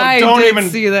 No, I don't did even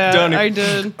see that. Don't I even,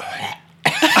 did.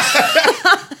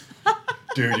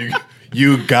 Dude,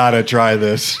 you gotta try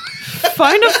this.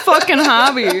 Find a fucking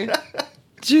hobby.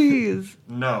 Jeez.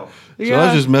 no. So I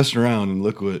was just messing around, and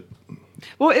look what.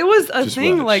 Well, it was a Just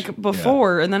thing watch. like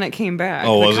before, and then it came back.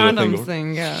 Oh, the was it a thing condoms before?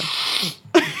 thing, yeah.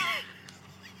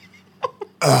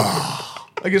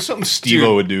 I guess something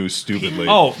Steve-O would do stupidly.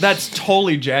 Oh, that's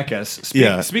totally Jackass.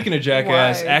 Yeah. Speaking of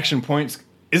Jackass, Why? Action Points.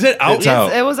 Is it out? It's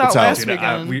out. It was out It's last Dude,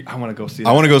 weekend. I want to go see. That.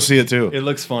 I want to go see it too. It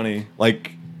looks funny.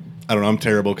 Like, I don't know. I'm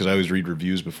terrible because I always read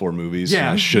reviews before movies. and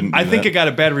I shouldn't. I do think that. it got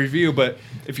a bad review, but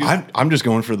if you, I'm just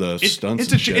going for the It- stunts.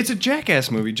 it's and shit. a Jackass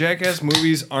movie. Jackass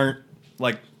movies aren't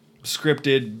like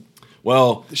scripted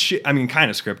well, shit. I mean, kind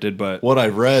of scripted, but what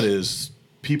I've read is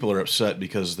people are upset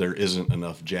because there isn't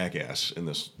enough Jackass in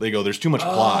this. They go, "There's too much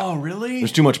plot." Oh, really?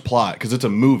 There's too much plot because it's a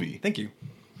movie thank you.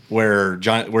 where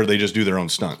they just do their own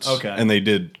stunts. Okay. and they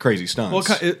did crazy stunts.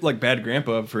 Well, like Bad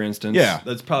Grandpa, for instance. Yeah.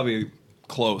 that's probably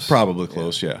close. Probably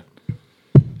close, yeah.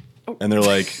 And they're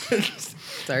like,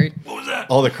 Sorry. What was that?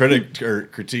 all the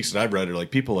critiques that I've read are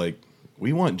like, people like,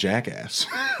 we want Jackass.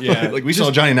 Yeah. like we saw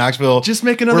Johnny Knoxville. just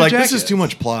make another We're like, this is Jackass. too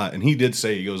much plot, and he did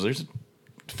say, he goes, "There's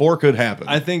 4 could happen."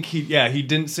 I think he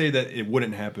didn't say that it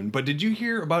wouldn't happen. But did you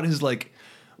hear about his like?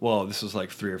 Well, this was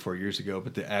like 3 or 4 years ago,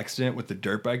 but the accident with the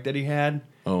dirt bike that he had.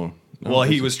 oh, no, Well,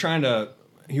 he this was trying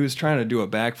to do a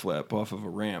backflip off of a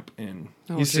ramp, and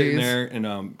Oh, he's sitting geez. there,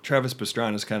 and Travis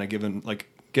Pastrana is kind of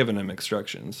giving him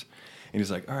instructions, and he's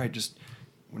like, "All right, just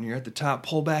when you're at the top,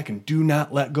 pull back and do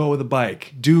not let go of the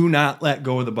bike. Do not let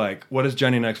go of the bike. What does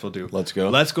Johnny Knoxville do? Let's go.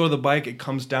 Let's go of the bike. It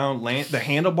comes down. The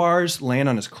handlebars land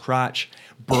on his crotch.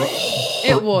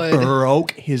 It would.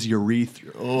 Broke his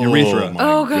urethra. my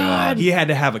Oh, God. He had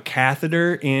to have a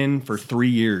catheter in for 3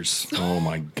 years. Oh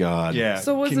my God. Yeah.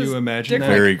 So was Can his you imagine dick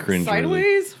that? Very like cringeworthy.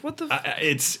 sideways? What the?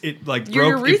 It like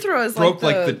Your broke. urethra it is broke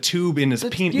like the the- tube in his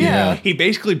penis. yeah. He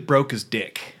basically broke his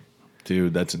dick.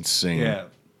 Dude, that's insane. Yeah.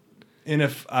 And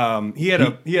if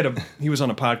he was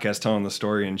on a podcast telling the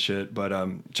story and shit, but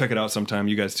check it out sometime,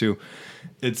 you guys too.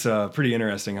 It's pretty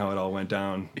interesting how it all went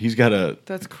down. He's got a.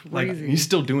 That's Like crazy. he's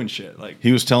still doing shit. Like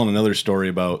He was telling another story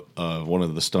about one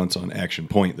of the stunts on Action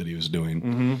Point that he was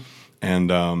doing,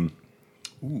 and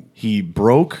he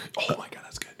broke. oh my god,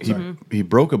 that's good. Sorry. He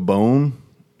broke a bone.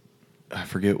 I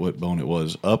forget what bone it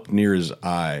was up near his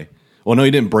eye. Well, no,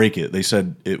 he didn't break it. They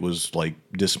said it was like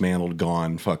dismantled,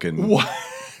 gone, fucking. What?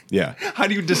 Yeah, How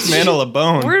do you dismantle a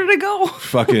bone? Where did it go?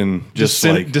 fucking just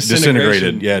Disin- like disintegration.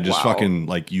 disintegrated. Yeah, just Wow. fucking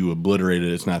like you obliterated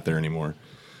it. It's not there anymore.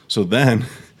 So then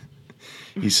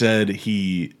he said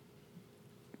he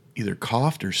either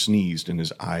coughed or sneezed and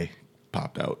his eye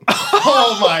popped out.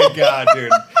 Oh my god,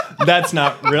 dude. That's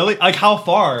not really like how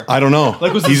far I don't know.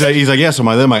 Like, was he's this- like, he's like, yeah. So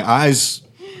my eyes,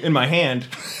 in my hand.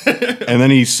 and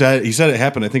then he said it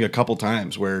happened. I think a couple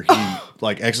times where he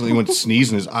like accidentally went to sneeze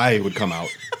and his eye would come out.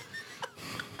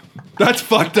 That's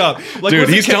fucked up. Like, Dude, was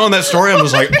it he's telling that story. I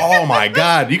was like, oh my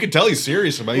god. You could tell he's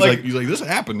serious about it. Like- He's like, this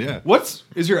happened. Yeah.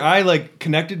 is your eye like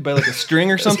connected by like a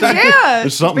string or something? Yeah.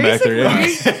 There's something back there, yeah.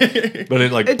 basically. But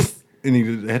it like, It's- and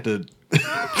he had to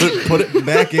put it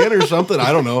back in or something.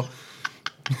 I don't know.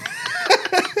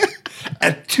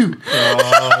 At 2.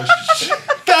 God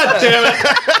damn it.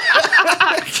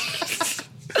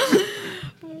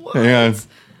 Hang on.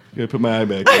 Gotta put my eye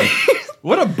back in.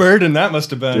 What a burden that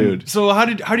must have been. Dude. So how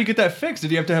do you get that fixed?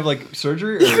 Did you have to have like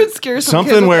surgery? You Or? would scare some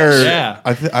kids Something with where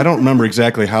that shit. Yeah. I don't remember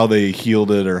exactly how they healed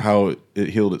it or how it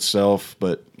healed itself,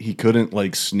 but he couldn't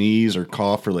like sneeze or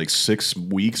cough for like 6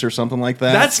 weeks or something like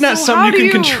that. That's not So something how you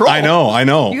do can you- control. I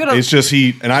know. You gotta- It's just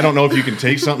and I don't know if you can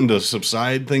take something to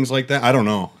subside things like that. I don't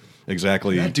know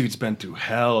exactly. That dude's been through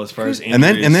hell as far as And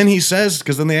injuries. then he says,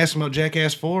 because then they asked him about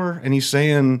Jackass 4, and he's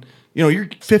saying, you know, you're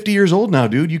 50 years old now,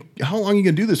 dude. How long are you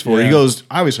gonna do this for? Yeah. He goes,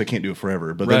 obviously I can't do it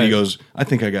forever, but then he Right. goes, I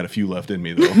think I got a few left in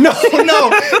me though. no.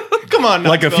 Come on,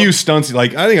 Like a Knoxville. few stunts.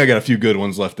 Like I think I got a few good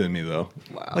ones left in me though.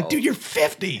 Wow. Like, dude, you're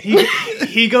 50.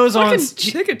 He goes on.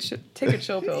 take a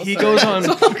chill pill. He sorry. goes on.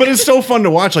 But it's so fun to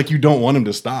watch. Like you don't want him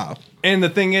to stop. And the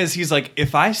thing is, he's like,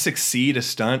 if I succeed a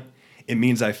stunt, it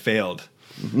means I failed.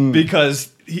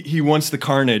 Because he wants the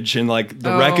carnage and like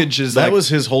the Oh. wreckage is That like, was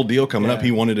his whole deal coming up. Yeah.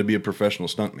 He wanted to be a professional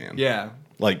stuntman. yeah.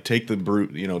 Like take the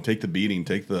brute, take the beating,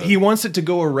 take the. He wants it to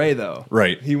go array though.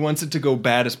 Right. He wants it to go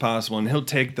bad as possible, and he'll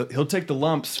take the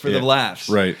lumps for Yeah. the laughs.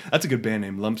 Right. That's a good band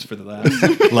name, Lumps for the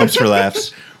Laughs. lumps for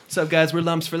laughs. What's up, guys? We're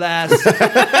Lumps for Laughs.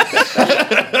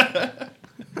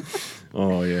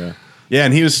 Oh yeah, yeah.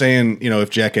 And he was saying, if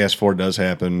Jackass 4 does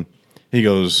happen, he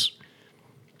goes,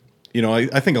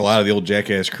 I think a lot of the old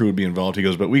Jackass crew would be involved. He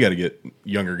goes, but we got to get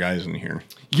younger guys in here.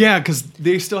 Yeah, because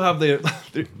they still have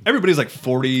everybody's like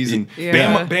 40s, and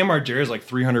Yeah. Bam Margera's like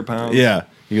 300 pounds. Yeah,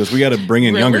 he goes, we got to bring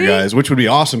in younger Really? guys, which would be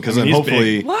awesome because I mean, then he's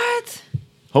hopefully, What?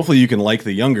 hopefully you can like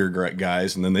the younger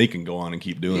guys, and then they can go on and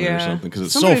keep doing it or Yeah. something because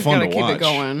it's Somebody's so fun to gotta keep watch. it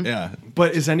going. Yeah,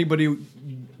 But is anybody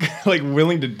like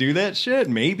willing to do that shit?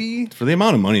 Maybe. for the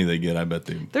amount of money they get, I bet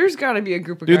they. There's got to be a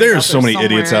group of Dude, guys there's out so there many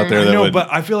idiots out there somewhere. that I know, would.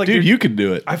 but I feel like dude, they're- you could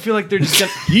do it. I feel like they're just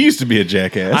gonna. You used to be a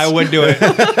jackass. I would do it.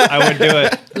 I would do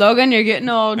it. Logan, you're getting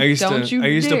old. I used Don't to. you I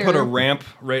used to put a dare. ramp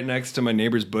right next to my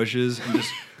neighbor's bushes and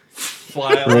just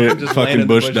fly off Right, and just land fucking in the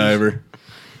bush bushes, diver.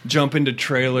 jump into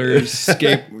trailers,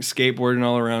 skateboarding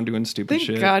all around, doing stupid Thank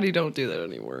shit. God you don't do that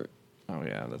anymore. Oh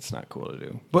yeah, that's not cool to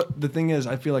do. But the thing is,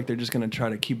 I feel like they're just gonna try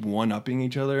to keep one-upping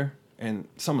each other, and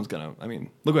someone's gonna. I mean,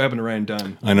 look what happened to Ryan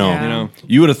Dunn. I know. Yeah. You know.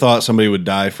 You would have thought somebody would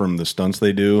die from the stunts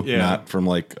they do, Yeah. not from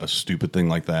like a stupid thing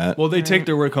like that. Well, they take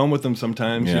their work home with them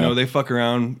sometimes. Yeah. You know, they fuck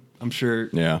around. I'm sure.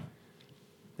 yeah.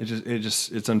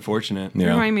 It's unfortunate. Yeah.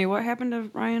 Remind me, what happened to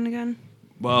Ryan again?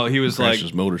 Well, he was Crashed like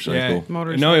his motorcycle. Yeah.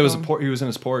 Motorcycle. No, it was he was in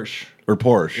his Porsche. Or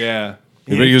Porsche. Yeah.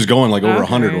 But he was going like over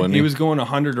 100, Okay. wasn't he? He was going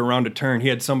 100 around a turn. He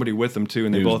had somebody with him too,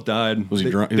 and they He was- both died. was he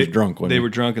They- drunk? He was drunk, wasn't They he? were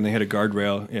drunk, and they had a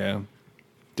guardrail. Yeah,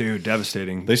 dude,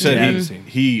 devastating. They said Devastating.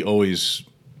 he always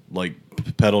like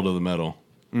pedal to the metal.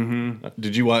 Mm-hmm.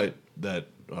 Did you watch that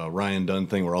Ryan Dunn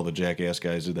thing where all the Jackass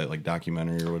guys did that like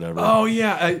documentary or whatever? Oh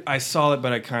yeah, I saw it,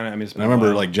 but I kind of it's been I a remember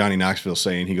while. like Johnny Knoxville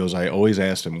saying, he goes, I always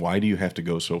asked him, why do you have to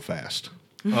go so fast?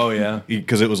 Oh yeah,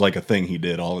 Because it was like a thing he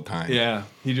did all the time. yeah.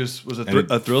 He just was And it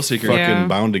a thrill seeker. Fucking Yeah.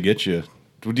 bound to get you.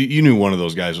 You knew one of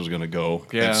those guys was going to go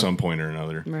Yeah. at some point or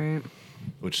another, Right.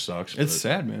 which sucks. It's but-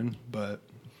 sad, man. But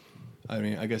I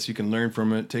mean, I guess you can learn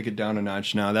from it, take it down a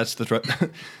notch. Now that's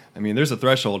the I mean, there's a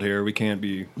threshold here. We can't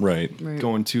be Right. Right.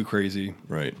 going too crazy.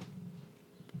 Right.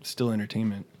 Still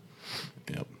entertainment.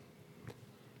 Yep.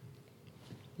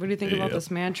 What do you think about Yep.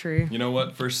 this Mad Tree? You know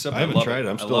what? First sip. I haven't love tried it.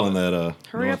 I'm I still love on it. that.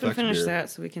 Hurry No up and Effects finish beer. that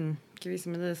so we can give you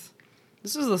some of this.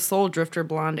 This is the Soul Drifter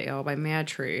Blonde Ale by Mad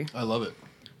Tree. I love it.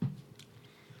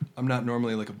 I'm not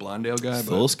normally like a blonde ale guy,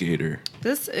 Soul but Skater.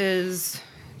 This is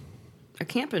a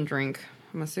camping drink,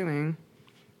 I'm assuming.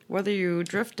 Whether you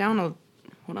drift down a...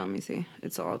 Hold on, let me see.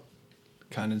 It's all...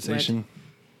 condensation.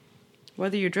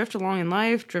 Whether you drift along in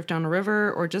life, drift down a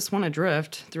river, or just want to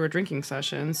drift through a drinking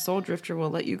session, Soul Drifter will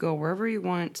let you go wherever you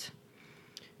want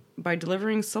by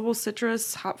delivering subtle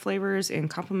citrus, hop flavors, and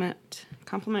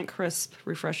complement crisp,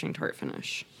 refreshing tart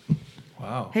finish.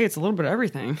 Wow, Hey, it's a little bit of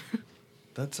everything.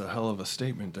 that's a hell of a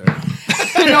statement there.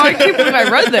 I know, I can't believe I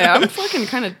read that. I'm fucking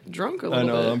kind of drunk a I little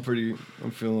know. bit.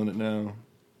 I'm feeling it now.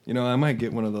 You know, I might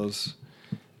get one of those.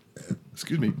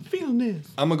 Excuse me. Feeling this.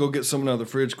 I'm gonna go get something out of the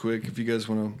fridge quick. If you guys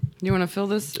want to. You want to fill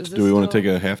this? Is Do we want to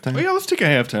still- take a halftime? Oh yeah, let's take a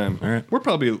halftime. All right. We're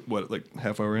probably like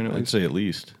half hour in at I'd least. say at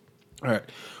least. All right.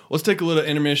 Let's take a little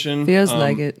intermission. Feels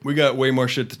like it. We got way more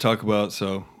shit to talk about,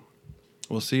 so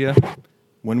we'll see ya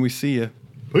when we see ya.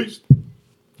 Peace.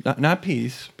 Not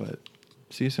peace, but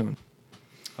see you soon.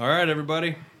 All right,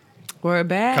 everybody. We're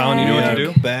back. Colin, you know what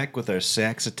to do? Back with our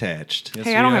sacks attached. Yes,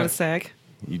 Hey, we I don't are. have a sack.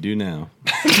 You do now.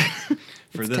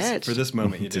 for It's this attached. for this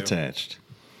moment. You It's do. attached.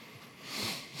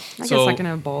 I So- guess I can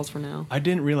have balls for now. I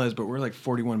didn't realize, but we're like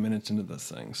 41 minutes into this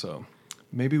thing, so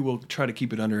maybe we'll try to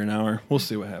keep it under an hour. We'll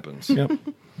see what happens. Yep.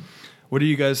 What are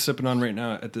you guys sipping on right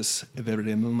now at this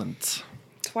very moment?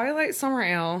 Twilight Summer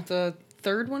Ale, the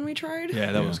third one we tried.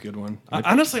 Yeah, that was a good one.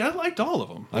 Honestly, I liked all of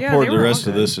them. I Yeah, poured they the were rest all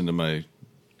of good. this into my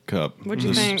cup. What'd you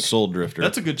This think? Soul Drifter.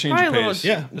 That's a good change Probably of a little- pace.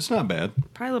 Yeah, it's not bad.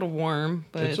 Probably a little warm,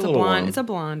 but It's it's, a a little blonde. warm. It's a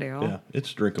blonde ale. Yeah,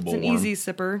 it's drinkable. It's an warm. easy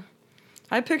sipper.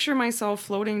 I picture myself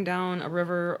floating down a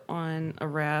river on a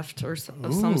raft or of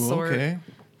some Ooh, sort okay.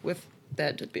 with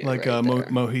that beer Like right there.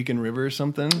 Mohican River or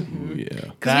something. Ooh, yeah. 'Cause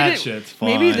we That did- shit's fun.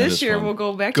 Maybe That this is year fun. we'll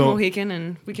go back Go- to Mohican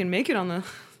and we can make it on the.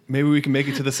 Maybe we can make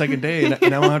it to the second day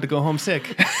and I won't have to go home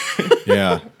sick.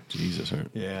 Yeah. Jesus, that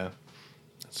Yeah.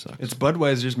 sucks. It's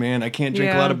Budweiser's, man. I can't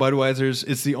drink a Yeah. lot of Budweisers.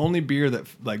 It's the only beer that,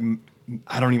 like,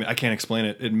 I can't explain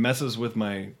it. It messes with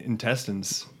my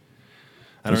intestines.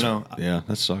 I don't know. Yeah,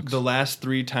 that sucks. The last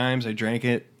 3 times I drank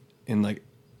it in, like,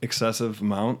 excessive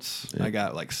amounts, Yeah. I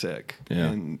got, like, sick. Yeah.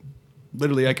 And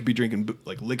literally, I could be drinking,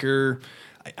 like, liquor,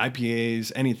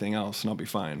 IPAs, anything else, and I'll be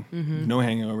fine. No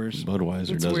hangovers.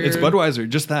 Budweiser It's does weird. it. It's Budweiser,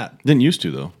 just that. Didn't used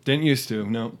to though. Didn't used to,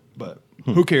 no. But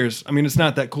who cares? I mean, it's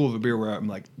not that cool of a beer where I'm,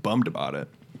 like, bummed about it.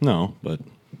 No, but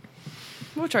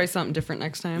We'll try something different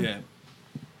next time. Yeah.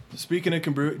 Speaking of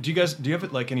brew, do you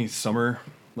have like any summer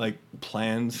like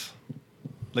plans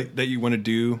like that you want to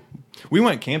do? We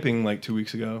went camping like 2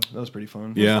 weeks ago. That was pretty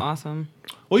fun. yeah, Awesome.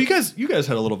 Well, you guys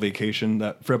had a little vacation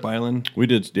that Fripp Island. we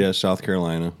did. Yeah, South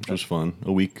Carolina, which was fun.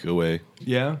 A week away.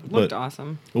 Yeah. Looked But-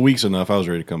 awesome. A week's enough. I was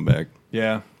ready to come back.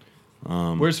 Yeah.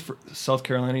 Where's South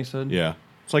Carolina? You said. Yeah,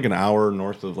 it's like an hour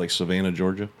north of like Savannah,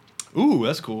 Georgia. Ooh,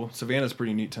 that's cool. Savannah's a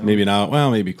pretty neat town. Maybe an hour.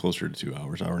 Well, maybe closer to 2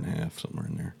 hours, hour and a half, somewhere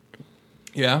in there.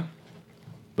 Yeah.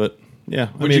 But yeah,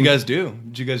 What'd you guys do?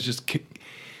 Did you guys just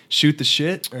shoot the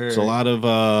shit? Or? It's a lot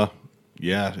of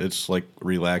yeah. It's like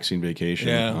relaxing vacation.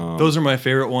 Yeah. Those are my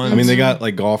favorite ones. I mean, they got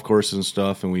like golf courses and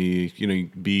stuff, and we,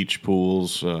 beach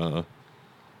pools.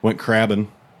 Went crabbing.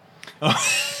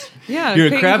 Yeah. You're a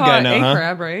Peyton crab guy caught now, a huh?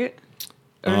 crab, right?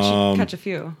 Or did she catch a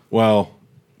few? Well,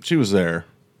 she was there.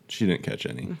 She didn't catch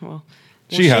any. Well,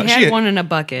 She she had- had she had- one in a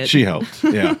bucket. She helped.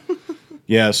 Yeah.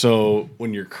 Yeah. So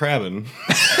when you're crabbing,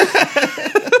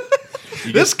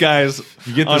 this guy's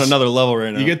get on this- another level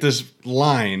right now. you get this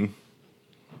line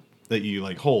that you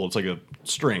like hold. It's like a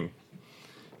string,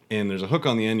 and there's a hook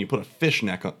on the end. You put a fish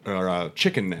neck or a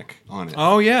chicken neck on it.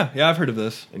 Oh yeah, I've heard of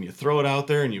this. And you throw it out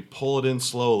there and you pull it in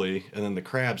slowly, and then the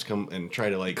crabs come and try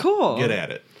to like Cool. get at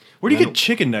it. Where do you Then get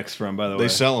chicken necks from, by the way? They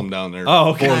sell them down there. Oh,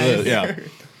 okay. for Nice. this, yeah.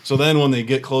 So then when they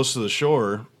get close to the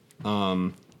shore,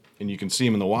 and you can see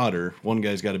them in the water, one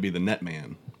guy's got to be the net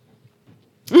man.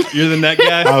 You're the net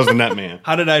guy. I was the net man.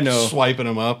 How did I know? Swiping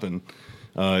them up, and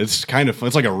it's kind of fun.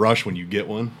 It's like a rush when you get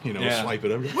one. Yeah. Swipe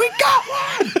it up. We got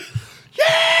one.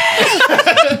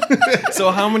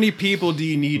 So how many people do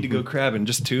you need to go crabbing?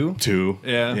 Just 2? 2.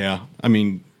 Yeah. Yeah. I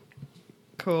mean,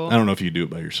 Cool. I don't know if you do it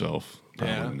by yourself.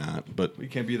 Probably Yeah. not. But We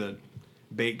can't be the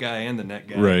bait guy and the net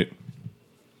guy. right.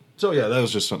 So yeah, that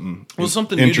was just something. Well,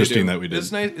 something new to interesting do. that we did.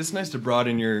 It's nice. It's nice to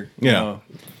broaden your Yeah. know,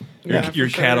 Yeah, for your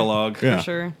sure. catalog. Yeah. For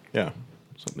sure. Yeah.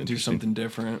 Something Do interesting. something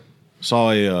different.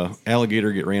 Saw a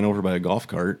alligator get ran over by a golf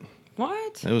cart.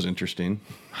 What? That was interesting.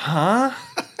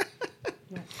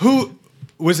 Who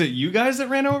was it? You guys that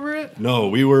ran over it? No,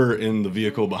 we were in the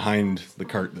vehicle behind the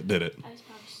cart that did it.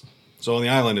 So on the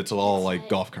island, it's all like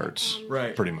golf carts,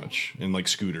 Right. Pretty much, and like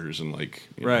scooters and like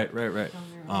you know. Right.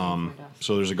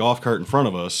 So there's a golf cart in front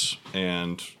of us,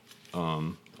 and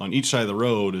on each side of the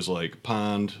road is like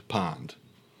pond.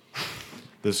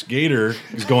 This gator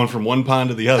is going from one pond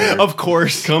to the other. Of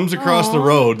course. Comes across the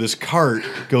road. This cart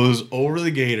goes over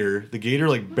the gator. The gator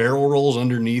like barrel rolls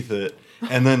underneath it,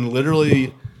 and then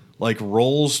literally like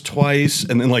rolls twice,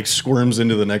 and then like squirms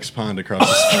into the next pond across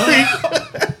the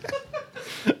street.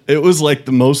 It was like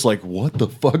the most like what the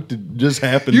fuck did just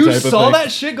happen? You type of saw thing.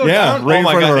 that shit go Yeah, down? right Oh in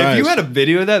my front of god! our If you eyes. had a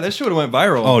video of that shit would have went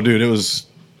viral. Oh, dude, it was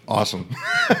awesome.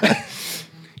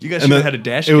 You guys And should have the- had a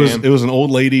dash it was cam. it was an old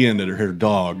lady and her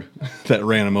dog that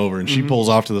ran him over, and she pulls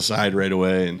off to the side right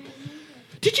away. And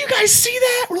did you guys see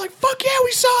that? We're like, fuck yeah,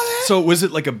 we saw that. So was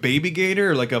it like a baby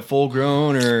gator or like a full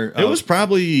grown or? It was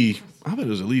probably, I bet it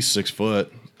was at least 6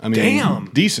 foot. I mean, Damn.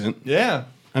 decent. Yeah.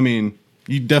 I mean,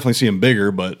 you definitely see him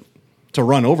bigger, but to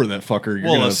run over that fucker, you're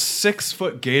Well, gonna. a 6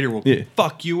 foot gator will Yeah.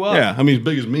 fuck you up. Yeah, I mean, as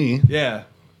big as me Yeah.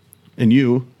 and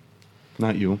you,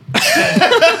 not you.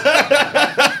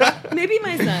 Maybe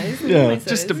my size. Maybe Yeah. my size.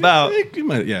 Just about. You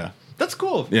might, yeah, That's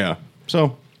cool. yeah.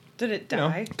 So, Did it know.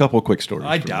 die? a couple of quick stories.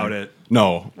 I for doubt me. it.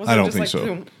 No, Was I it don't just think like, so.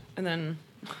 boom, and then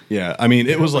Yeah, I mean,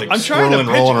 it was like I'm trying to swirling,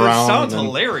 picture. rolling It around. sounds and then-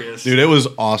 hilarious. Dude, it was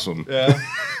awesome. Yeah.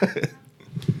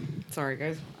 sorry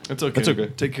guys. It's okay. It's okay.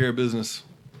 Take care of business.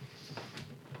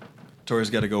 Tori's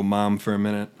got to go mom for a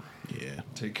minute. Yeah.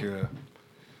 Take care of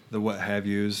the what have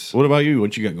yous. What about you?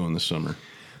 What you got going this summer?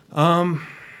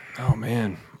 Oh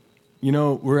man, you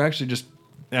know we're actually just.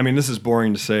 I mean, this is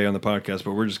boring to say on the podcast,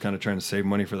 but we're just kind of trying to save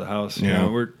money for the house. You Yeah.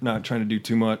 know, we're not trying to do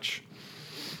too much.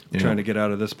 We're Yeah. trying to get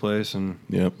out of this place, and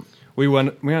Yep. we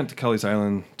went to Kelly's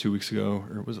Island 2 weeks ago,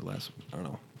 or was it last? I don't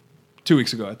know. 2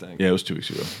 weeks ago, I think. Yeah, it was 2 weeks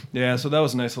ago. Yeah, so that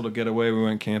was a nice little getaway. We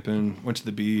went camping, went to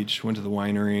the beach, went to the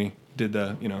winery, did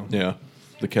the Yeah.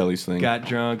 The Kelly's thing. got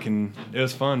drunk, and it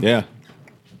was fun. Yeah.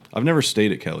 I've never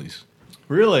stayed at Kelly's.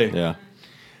 Really? Yeah.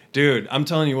 Dude, I'm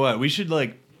telling you what, we should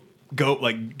go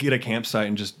get a campsite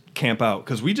and just camp out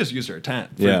because we just used our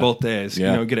tent for Yeah. both days.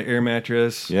 Yeah. You know, get an air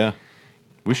mattress. Yeah.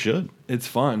 We should. It's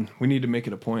fun. We need to make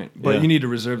it a point, but Yeah. you need to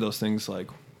reserve those things pretty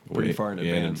Wait, far in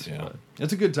yeah, advance. yeah. But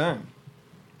it's a good time.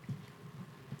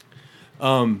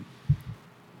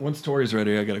 Once Tori's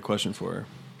ready, I got a question for her,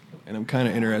 and I'm kind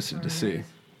of interested to see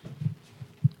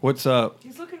what's up.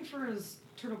 He's looking for his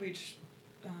Turtle Beach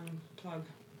plug.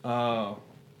 Oh,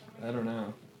 I don't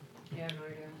know. Yeah, no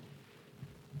idea.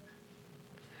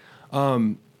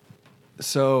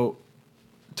 So,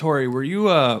 Tori, were you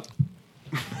What?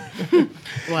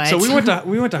 So we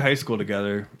went to high school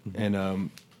together,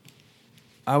 and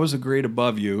I was a grade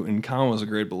above you, and Colin was a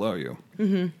grade below you.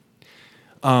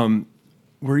 Mm-hmm.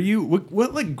 Were you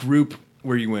what like group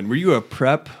were you in? Were you a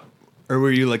prep, or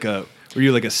were you like a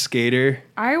skater?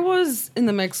 I was in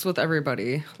the mix with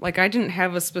everybody. Like I didn't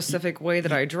have a specific way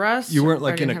that I dressed. You weren't I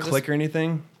like in didn't a have clique or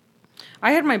anything.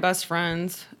 I had my best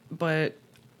friends, but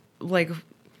like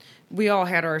we all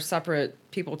had our separate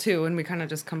people too, and we kind of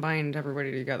just combined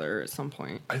everybody together at some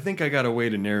point. I think I got a way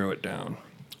to narrow it down.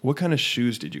 What kind of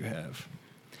shoes did you have?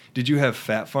 Did you have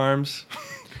Fat Farms?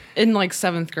 In like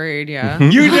 7th grade, yeah.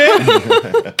 You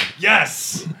did.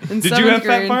 Yes. In Did you have 7th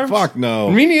Fat grade. Farms? Fuck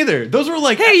no. Me neither. Those were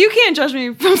like. Hey, you can't judge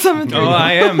me from 7th grade. Oh,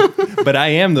 I am. But I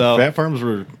am though. Fat Farms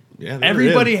were. Yeah. they were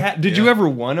Everybody in. had. Did you ever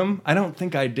want them? I don't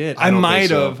think I did. I I don't might think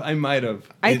so. have. I might have.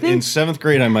 I In think 7th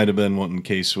grade, I might have been wanting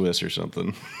K Swiss or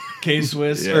something. K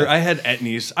Swiss Yeah. or I had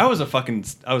Etnies. I was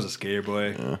a skater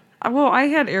boy. well, I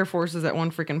had Air Forces at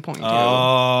one freaking point too.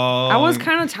 Oh, I was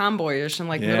kind of tomboyish in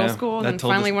like Yeah, middle school, and that then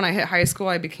told finally us- when I hit high school,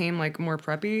 I became like more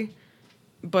preppy.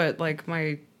 But like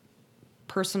my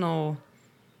personal,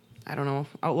 I don't know,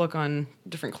 outlook on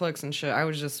different cliques and shit, I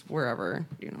was just wherever.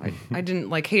 You know, I didn't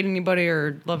like hate anybody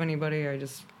or love anybody. I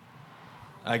just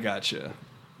I gotcha.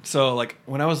 So like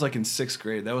when I was like in 6th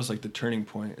grade, that was like the turning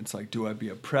point. It's like, do I be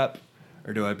a prep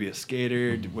or do I be a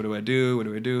skater? What do I do? What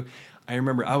do I do? I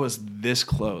remember I was this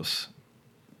close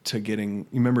to getting.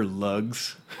 You remember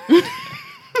lugs?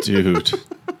 Dude.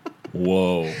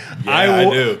 Whoa. Yeah, I I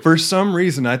do. For some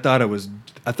reason, I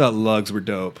thought lugs were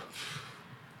dope,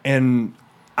 and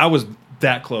I was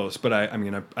that close. But I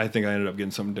think I ended up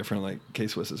getting something different, like K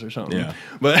Swisses or something. Yeah.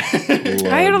 But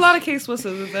I had a lot of K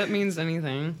Swisses, if that means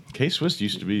anything. K Swiss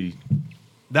used to be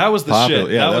that was the popular.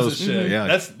 shit. Yeah, that was the shit. Yeah,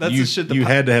 That's you, the shit. you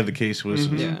had to have the K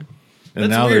Swisses. Yeah. And That's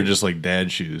now they're weird. just like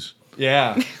dad shoes.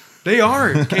 Yeah. They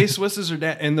are K-Swisses or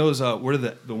dad, and those what are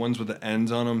the ones with the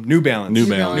ends on them? New Balance. New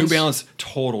Balance. New Balance.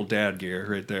 Total dad gear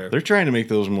right there. They're trying to make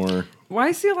those more. Well,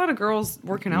 I see a lot of girls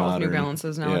working out with New Modern.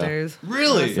 Balances Yeah. nowadays.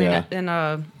 Really? Honestly. Yeah.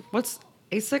 And what's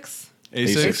Asics?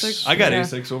 Asics. I got Yeah.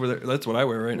 Asics over there. That's what I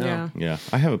wear right now. Yeah. Yeah,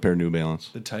 I have a pair of New Balance,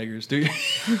 The Tigers, do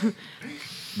you?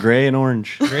 gray and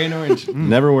orange. Gray and orange.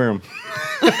 Never wear them.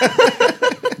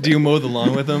 Do you mow the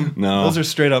lawn with them? No. Those are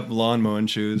straight up lawn mowing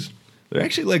shoes. They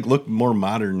actually like look more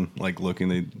modern, like looking.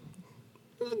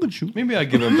 That's a good shoe. Maybe I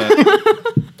give them back.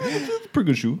 Pretty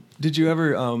good shoe. Did you ever,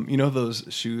 you know, those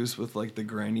shoes with like the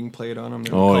grinding plate on them?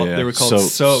 They were Oh, called, yeah. They were called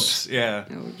Soaps. soaps. Yeah.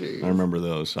 Oh, geez. I remember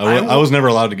those. I I was never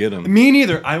allowed to get them. Me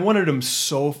neither. I wanted them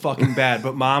so fucking bad,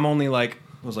 but mom only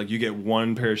was like, you get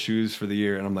one pair of shoes for the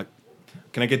year, and I'm like,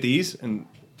 can I get these? And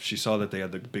she saw that they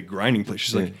had the big grinding plate.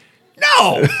 She's like,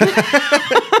 no.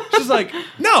 She's like,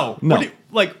 no. No.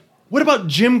 What about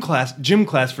gym class? Gym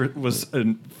class was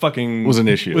an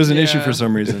issue. Was an issue Yeah. for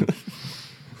some reason.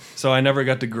 So I never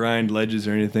got to grind ledges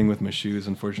or anything with my shoes,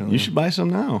 unfortunately. You should buy some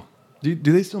now. Do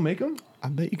they still make them? I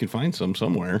bet you can find some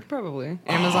somewhere. Probably.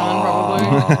 Amazon,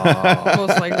 probably.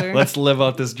 Most likely. Let's live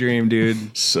out this dream,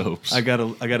 dude. Soaps. I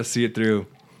gotta see it through.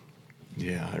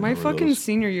 Yeah. I My remember fucking those.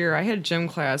 senior year, I had gym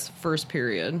class first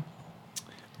period.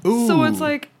 Ooh. So it's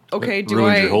like, okay, That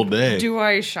ruins your whole day. do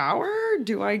I shower?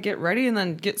 Do I get ready and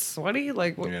then get sweaty?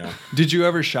 Like, what? Yeah. Did you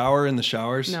ever shower in the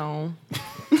showers? No.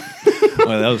 Oh,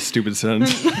 that was a stupid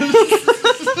sentence.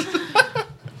 I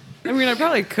mean, I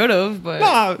probably could have,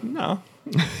 but No.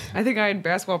 I think I had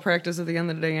basketball practice at the end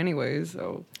of the day anyway,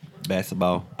 so.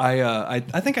 Basketball. I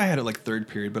think I had it like third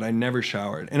period, but I never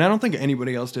showered, and I don't think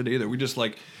anybody else did either. We just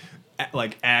like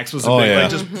Axe was a Oh, big yeah.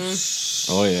 like just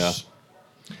Oh yeah.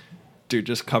 dude,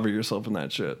 just cover yourself in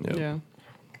that shit. Yep. Yeah.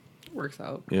 Works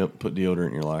out. Yep. Put deodorant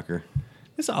in your locker.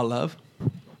 It's all love.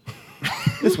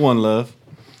 It's one love.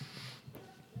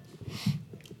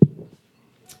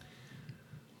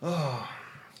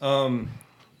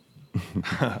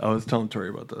 I was telling Tori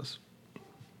about this.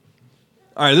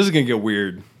 All right, this is gonna get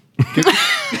weird.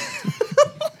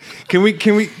 Can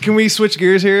we switch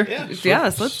gears here? Yeah.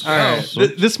 Yes, let's All right.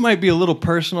 This might be a little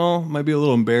personal, might be a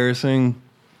little embarrassing.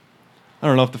 I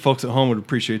don't know if the folks at home would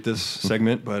appreciate this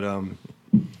segment, but I'm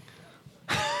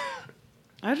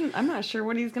not sure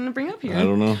what he's going to bring up here. I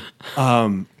don't know.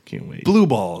 Can't wait. blue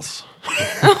balls.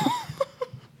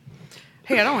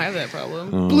 Hey, I don't have that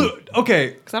problem. Blue. Okay.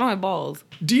 Because I don't have balls.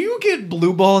 Do you get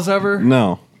blue balls ever?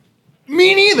 No.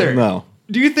 Me neither. No.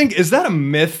 Do you think is that a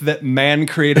myth that man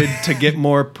created to get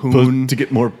more poon? To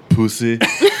get more pussy.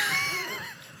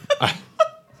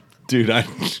 Dude,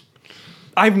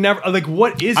 I've never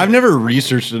what is I've it? never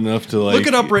researched enough to like Look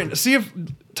it up right now. See if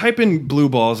type in blue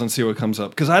balls and see what comes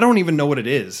up because I don't even know what it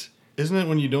is. Isn't it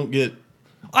when you don't get?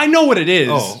 I know what it is.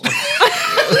 Oh,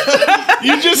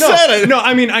 you just said it. No,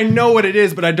 I mean I know what it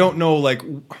is, but I don't know like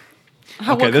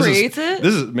How what this creates is, it?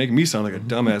 This is making me sound like a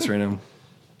dumbass right now.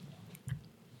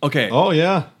 Okay. Oh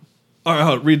yeah. All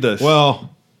right, read this.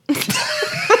 Well,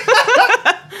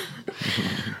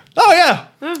 oh yeah.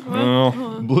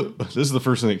 Oh. this is the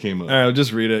first thing that came up. All right, I'll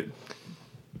just read it.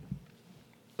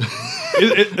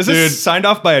 Is this signed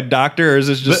off by a doctor, or is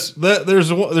this just? There's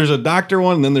a doctor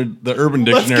one, and then the Urban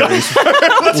Dictionary is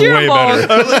hear way them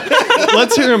better.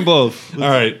 Let's hear them both. All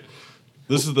right,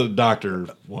 this is the doctor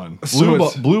one. So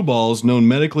it's- Blue balls, known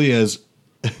medically as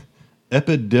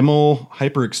epididymal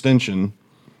hyperextension,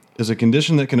 is a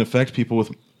condition that can affect people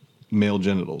with male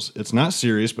genitals. It's not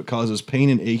serious, but causes pain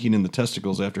and aching in the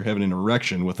testicles after having an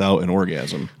erection without an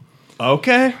orgasm.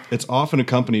 Okay. It's often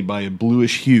accompanied by a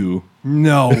bluish hue.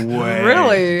 No way.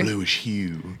 Really? Bluish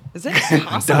hue. Is that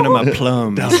possible? Down in my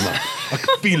plums. I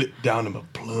can feel it down in my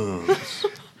plums.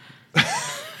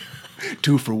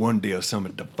 2 for 1 deal, some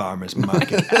at the farmer's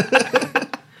market.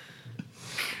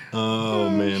 Oh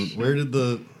man, where did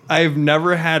the? I've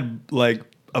never had like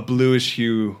a bluish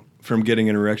hue from getting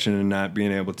an erection and not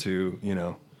being able to,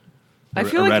 I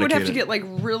feel like it would have eradicate to it. get like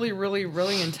really, really,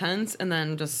 really intense and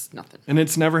then just nothing. And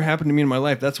it's never happened to me in my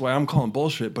life. That's why I'm calling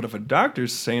bullshit. But if a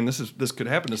doctor's saying this could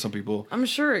happen to some people, I'm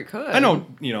sure it could. I know,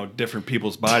 different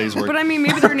people's bodies work. But I mean,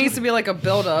 maybe there needs to be like a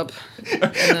buildup.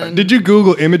 And then, Did you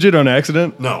Google image it on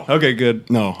accident? No. Okay, good.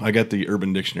 No, I got the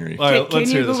Urban Dictionary. All right, can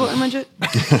let's you hear this Google one. image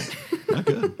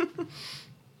it?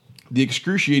 The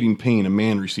excruciating pain a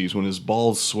man receives when his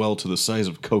balls swell to the size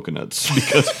of coconuts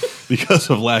because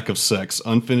of lack of sex,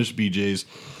 unfinished BJs,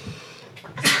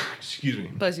 excuse me,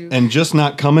 Bless you. and just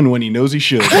not coming when he knows he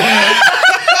should.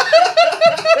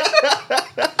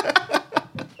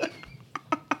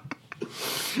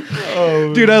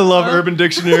 Dude, I love Urban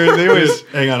Dictionary. They always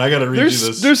Hang on, I gotta read you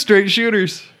this. they're straight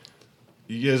shooters.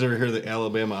 You guys ever hear the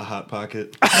Alabama Hot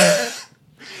Pocket?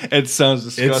 It sounds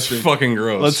disgusting. It's fucking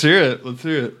gross. Let's hear it. Let's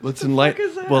hear it. Let's enlighten.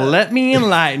 is that? Well, let me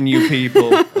enlighten you people.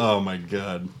 Oh my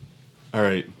god! All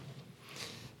right,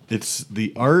 it's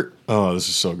the art. Oh, this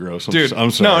is so gross, Dude,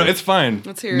 I'm sorry. No, it's fine.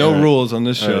 Let's hear no it. rules on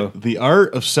this All show. right, the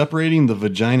art of separating the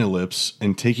vagina lips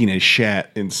and taking a shat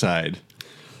inside,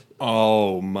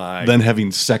 Oh my. then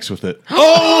having sex with it.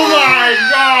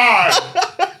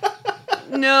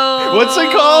 No. What's it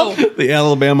called? The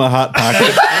Alabama Hot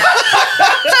Pocket.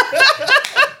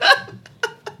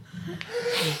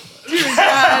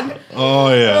 God.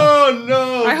 Oh yeah. Oh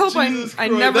no. I hope Jesus I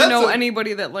Christ. never That's know a-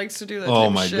 anybody that likes to do that. Oh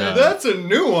type my of shit. God. That's a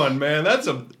new one, man. I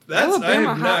Alabama have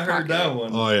Hot not heard Pocket. that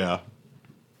one. Oh yeah.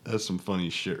 That's some funny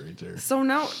shit right there. So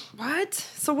now what?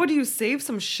 So what do you save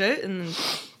some shit and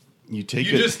You take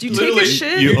You it. just you take literally- a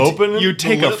shit? You open it. You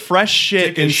take the a lip, fresh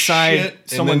shit take a inside shit, and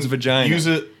someone's then vagina.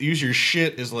 Use your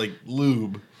shit as like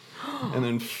lube, and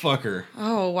then fuck her.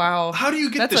 Oh wow. How do you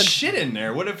get That's the a- shit in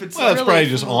there? What if it's Well, it's really probably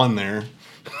just cool. on there.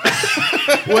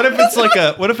 what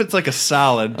if it's like a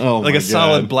solid, Oh like my a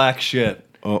solid God. black shit?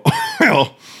 Oh,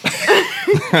 well,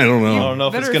 I don't know. I don't know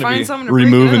if it's Better gonna find be. something to break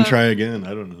Remove it and up. try again.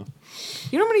 I don't know.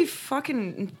 You know how many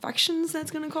fucking infections that's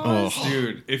gonna cause? Oh.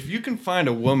 Dude, if you can find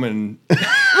a woman to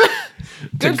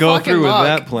Good go fucking through luck. with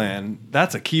that plan,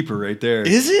 that's a keeper right there.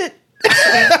 Is it?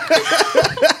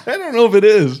 I don't know if it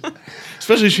is.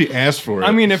 Especially if she asked for it.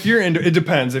 I mean, if you're into it,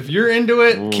 depends. If you're into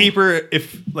it, keep her.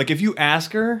 If you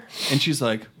ask her and she's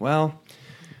like, "Well,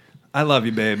 I love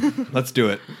you, babe. Let's do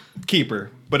it." Keep her.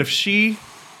 But if she,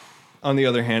 on the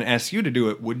other hand, asks you to do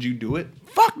it, would you do it?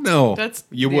 fuck no. That's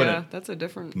You wouldn't. That's a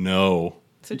different No.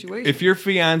 situation. If your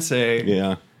fiance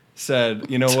Yeah. said,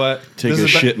 "You know what? Take This a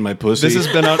has been- shit in my pussy. This has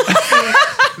been on.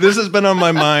 This has been on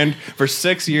my mind for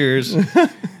 6 years.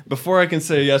 Before I can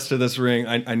say yes to this ring,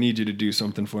 I need you to do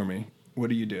something for me. What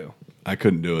do you do? I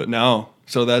couldn't do it. No.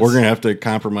 So that's We're gonna have to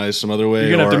compromise some other way.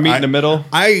 You're gonna have to or meet in the middle?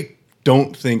 I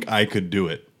don't think I could do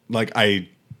it. Like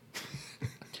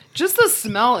just the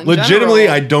smell in legitimately,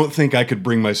 I general. don't think I could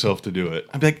bring myself to do it.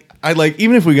 I'd be like,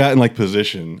 even if we got in like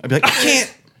position, I'd be like, I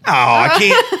can't. Oh, I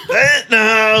can't. No.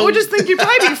 I would just think you'd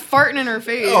probably be farting in her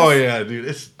face. Oh yeah, dude.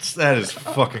 That is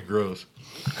fucking gross.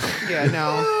 Yeah,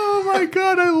 no. Oh my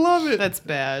god, I love it. That's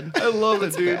bad. I love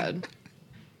That's it, dude. bad.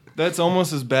 That's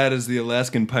almost as bad as the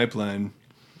Alaskan pipeline.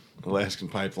 Alaskan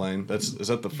pipeline. Is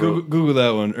that the Google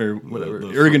that one or whatever.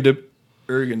 the Urban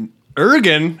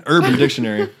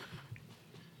Dictionary.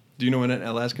 Do you know what an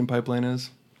Alaskan pipeline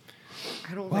is?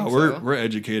 I don't Wow, think we're so. we're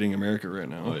educating America right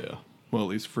now. Oh yeah. Well, at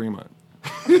least Fremont.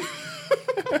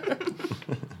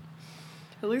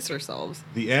 At least ourselves.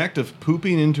 The act of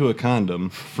pooping into a condom,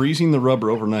 freezing the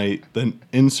rubber overnight, then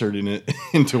inserting it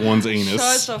into one's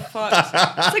anus. Shut the fuck.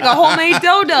 It's like a homemade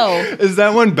dodo. Is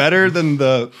that one better than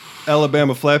the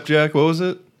Alabama flapjack? What was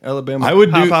it? Alabama I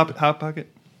would do- hot pocket.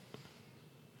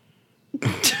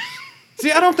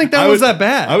 See, I don't think that was that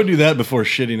bad. I would do that before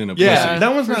shitting in a yeah, pussy.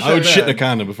 that one's not. I would that shit in a bad.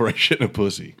 condom before I shit in a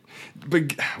pussy.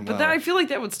 But But then I feel like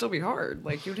that would still be hard.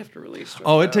 Like you'd have to really stretch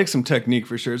oh, it out. takes some technique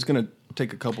for sure. It's gonna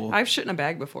take a couple I've shit in a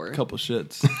bag before.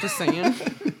 shits. Just saying.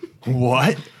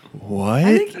 What? What?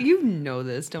 I think you know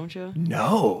this, don't you?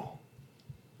 No.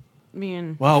 I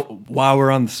mean, Well, while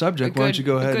we're on the subject, why don't you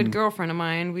go ahead? A good and- girlfriend of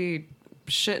mine, we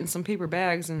shit in some paper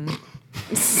bags and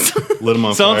Lit them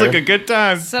on Sounds fire. like a good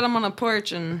time. set them on a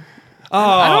porch. And Oh,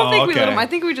 I don't think we okay. lit them. I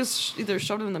think we just either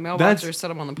shoved them in the mailbox or set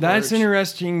them on the porch. That's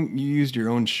interesting. You used your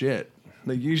own shit.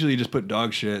 Like usually, you just put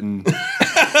dog shit and.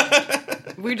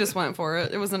 We just went for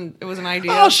it. It was an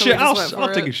idea. I'll so we shit. just went I'll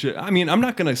for take it. a shit. I mean, I'm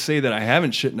not gonna say that I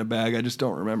haven't shit in a bag. I just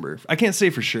don't remember. I can't say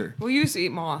for sure. We used to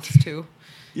eat moths too.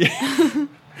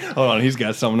 Hold on, he's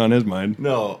got something on his mind.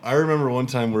 No, I remember one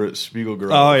time we're at Spiegel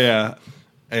Grove. Oh yeah,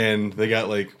 And they got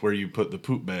like where you put the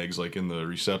poop bags like in the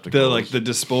receptacle. the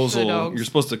disposal. The dogs. You're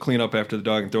supposed to clean up after the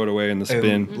dog and throw it away in the spin.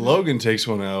 And Logan takes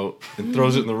one out and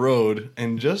throws it in the road,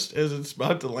 and just as it's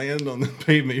about to land on the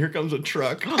pavement, here comes a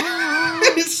truck.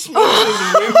 It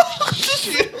smokes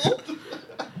his windshield.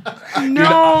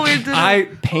 No, it didn't. I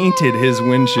painted his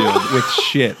windshield with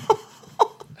shit.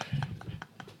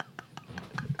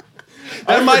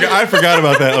 I forgot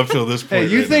about that up till this point. Hey,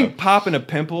 you right think now. popping a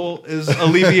pimple is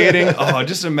alleviating? Oh,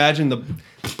 just imagine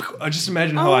just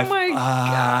imagine how Oh I. my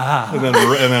God.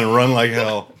 and then run like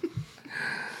hell.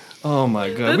 Oh my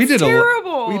god, That's we did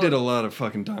terrible. we did a lot of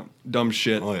fucking dumb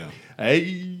shit. Oh yeah.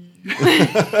 Hey.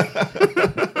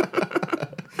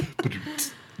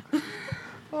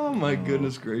 Oh my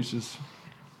goodness gracious.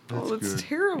 Oh, that's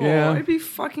terrible. Yeah. I'd be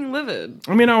fucking livid.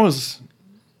 I mean, I was.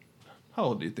 How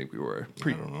old do you think we were?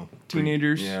 I don't know.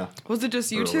 Teenagers. Yeah. Was it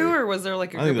just you Early. two, or was there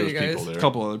like a I think group there of was you people guys? there. A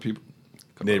couple other people.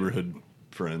 Neighborhood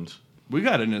friends. We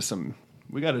got into some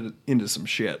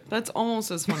shit That's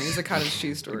almost as funny as a cottage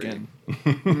cheese story. again.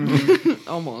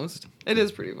 Almost. It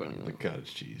is pretty funny. Like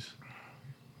cottage cheese.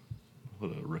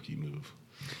 What a rookie move.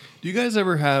 Do you guys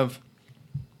ever have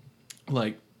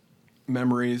like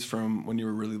memories from when you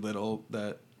were really little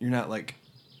that you're not like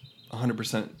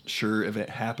 100% sure if it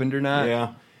happened or not?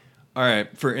 Yeah. All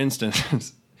right. For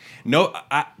instance,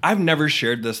 I've never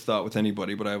shared this thought with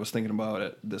anybody, but I was thinking about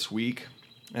it this week,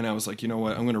 and I was like, you know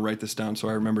what? I'm going to write this down so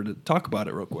I remember to talk about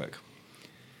it real quick.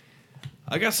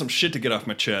 I got some shit to get off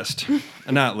my chest.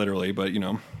 Not literally, but, you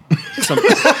know.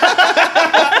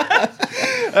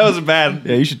 That was bad.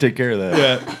 Yeah, you should take care of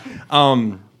that.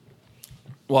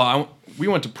 Yeah. We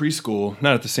went to preschool,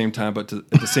 not at the same time, but at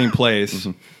the same place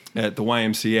at the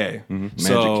YMCA. Magic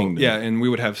Mm-hmm. Kingdom. Yeah, and we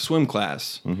would have swim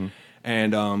class.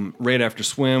 And right after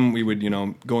swim, we would,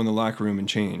 go in the locker room and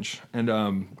change.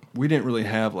 And we didn't really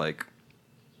have, like,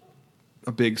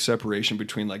 a big separation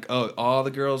between, like, oh, all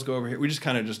the girls go over here. We just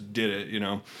kind of just did it,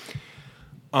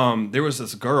 There was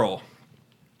this girl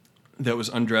that was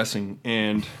undressing,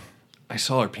 and I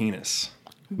saw her penis.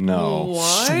 No.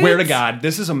 What? Swear to God,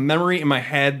 this is a memory in my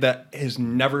head that has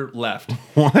never left.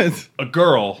 What? A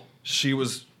girl, she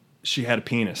had a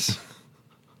penis.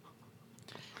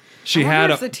 She I wonder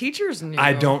had if the teachers knew.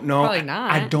 I don't know. Probably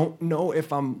not. I don't know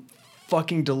if I'm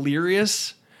fucking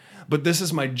delirious, but this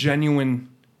is my genuine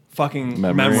fucking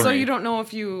Memory. memory. So you don't know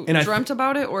if you And I dreamt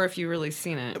about it or if you really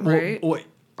seen it, Well, right?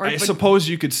 I but- suppose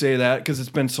you could say that because it's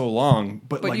been so long.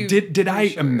 But like, you- did I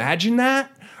sure. imagine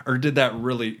that, or did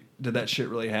that shit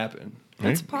really happen?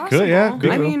 It's Could, possible. yeah,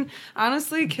 could. I mean,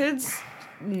 honestly, kids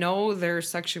know their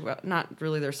not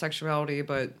really their sexuality,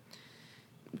 but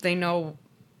they know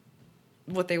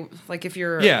what they like. If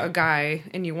you're Yeah. a guy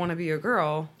and you want to be a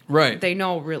girl, Right. They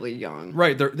know really young.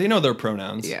 Right. They know their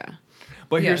pronouns. Yeah.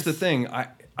 But here's Yes. the thing.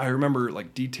 I remember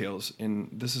like details, and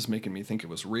this is making me think it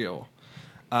was real.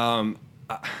 I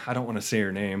don't want to say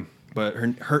her name, but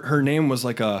her name was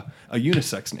like a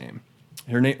unisex name.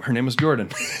 Her name was Jordan.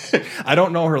 I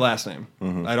don't know her last name.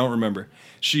 I don't remember.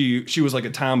 She was like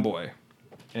a tomboy,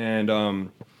 and I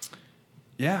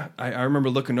remember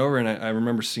looking over and I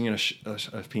remember seeing a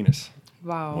penis.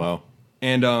 Wow. Wow.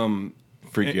 And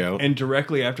Freak you out. And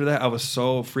directly after that, I was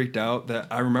so freaked out that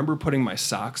I remember putting my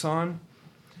socks on.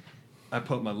 I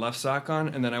put my left sock on,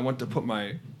 and then I went to put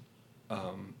my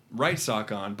right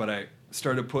sock on, but I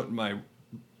started putting my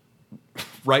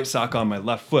right sock on my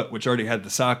left foot, which already had the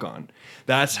sock on.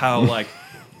 That's how like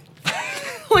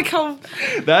Like how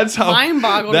that's how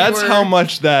Mind-boggled that's you were. how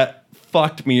much that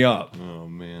fucked me up. Oh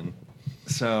man.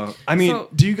 So I mean, So-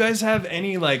 do you guys have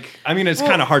any like? I mean, it's Well-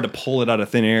 kind of hard to pull it out of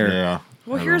thin air. Yeah.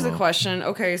 Well, I here's don't a know. question.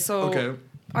 Okay, so Okay.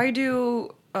 I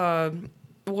do a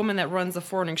woman that runs a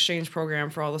foreign exchange program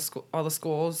for all the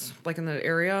schools like in the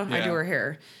area. I Yeah. do her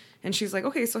hair, and she's like,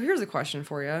 "Okay, so here's a question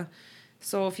for you.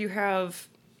 So if you have,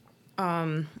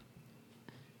 I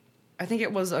think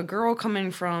it was a girl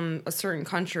coming from a certain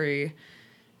country,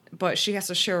 but she has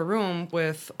to share a room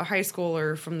with a high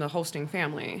schooler from the hosting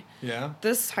family. Yeah.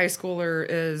 This high schooler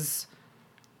is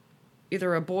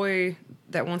either a boy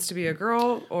that wants to be a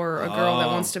girl or a girl that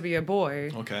wants to be a boy.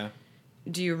 Okay.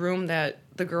 Do you room the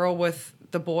girl with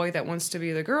the boy that wants to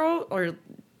be the girl, or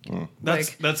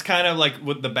That's kind of like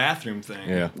with the bathroom thing.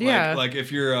 Yeah. Yeah. Like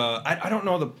if you're, I don't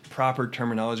know the proper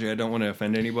terminology. I don't want to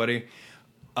offend anybody.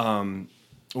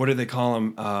 What do they call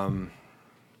them?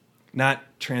 Not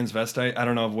transvestite. I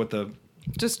don't know what the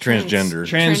just Transgender.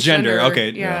 transgender. Okay.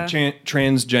 Yeah.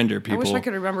 Transgender people. I wish I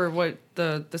could remember what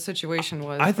the situation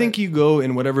was. I think but- you go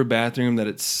in whatever bathroom that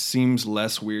it seems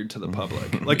less weird to the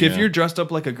public. Like if Yeah. you're dressed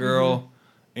up like a girl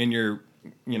and you're,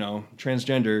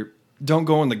 transgender, don't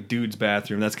go in the dude's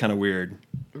bathroom. That's kind of weird.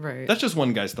 right. That's just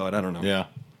one guy's thought. I don't know. Yeah.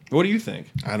 What do you think?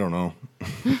 I don't know.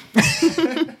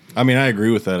 I mean, I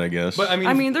agree with that, I guess. But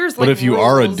I mean, there's like. But if you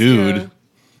are a rules, dude- yeah.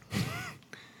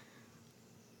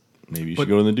 maybe you but- should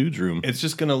go in the dude's room. It's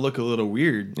just gonna look a little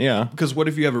weird. Yeah. Because what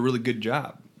if you have a really good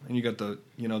job and you got the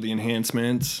the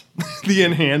enhancements, the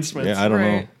enhancements? Yeah, I don't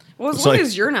right. know. Well, as It's long like-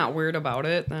 as you're not weird about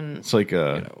it, then It's like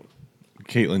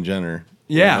Caitlyn Jenner.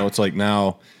 Yeah. It's like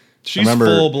now. She's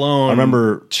full blown. I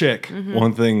remember chick. Mm-hmm.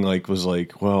 one thing was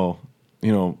like, well,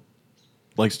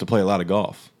 likes to play a lot of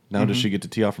golf. Now does she get to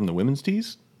tee off from the women's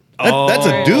tees? That's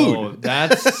a dude.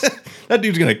 That's That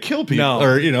dude's gonna kill people. No.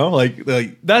 Or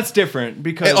like that's different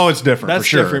because Oh, it's different, That's for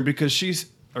sure. different because she's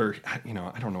I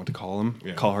don't know what to call him.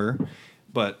 Yeah. Call her.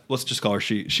 but let's just call her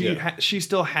she. Yeah. She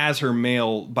still has her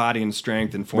male body and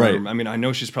strength and form. Right. I mean, I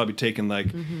know she's probably taken like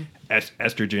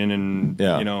estrogen and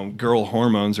Yeah. you know, girl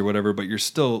hormones or whatever, but you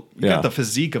Yeah. got the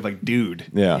physique of a dude.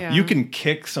 Yeah. Yeah. You can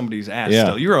kick somebody's ass Yeah.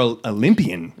 still. You're an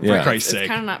Olympian, Yeah. for Christ's It's sake.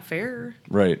 kind of not fair.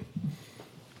 Right.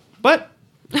 But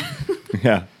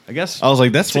Yeah. I guess I was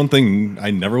like, that's one thing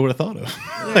I never would have thought of.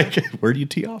 Like, where do you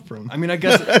tee off from? I mean, I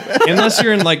guess unless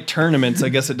you're in like tournaments, I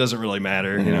guess it doesn't really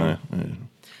matter, you know.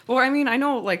 Well, I mean, I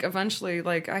know, like, eventually,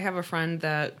 like, I have a friend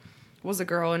that was a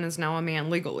girl and is now a man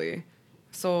legally.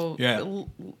 So, Yeah.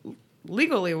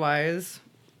 Legally wise,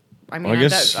 I mean, Well, I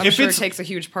guess I'm if sure it it's- takes a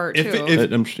huge part, If,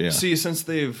 too. Yeah. See, since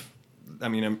they've, I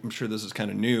mean, I'm sure this is kind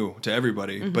of new to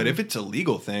everybody, Mm-hmm. but if it's a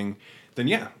legal thing, then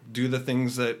yeah, do the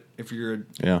things that if you're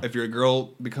a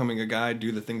girl becoming a guy,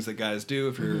 do the things that guys do.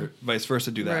 If you're vice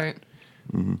versa, do that. Right.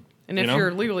 Mm-hmm. And if You know?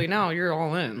 you're legally now, you're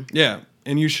all in. Yeah,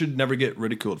 and you should never get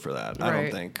ridiculed for that. I don't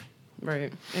Right. think.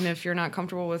 Right. And if you're not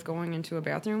comfortable with going into a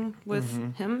bathroom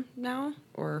with him now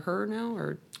or her now,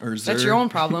 or Or that's Zer. your own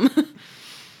problem.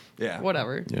 Yeah.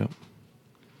 Whatever. Yeah.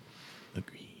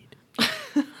 Agreed.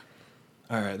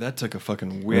 All right, that took a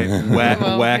fucking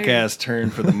whack hey. ass turn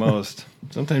for the most.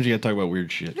 Sometimes you got to talk about weird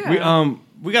shit. Yeah.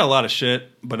 We got a lot of shit,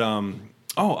 but I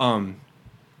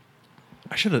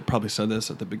should have probably said this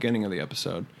at the beginning of the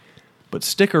episode, but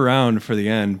stick around for the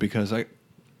end because I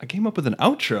came up with an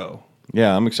outro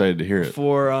Yeah, I'm excited to hear it.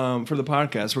 for the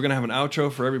podcast. We're gonna have an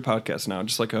outro for every podcast now,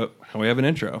 just like how we have an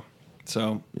intro.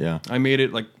 So Yeah. I made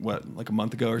it like a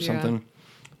month ago or Yeah. something,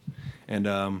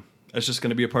 and it's just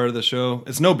gonna be a part of the show.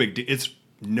 It's no big deal. It's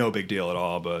no big deal at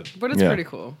all, but But it's Yeah. pretty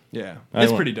cool. yeah, I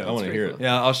it's want- pretty dope. I want to pretty hear cool. it.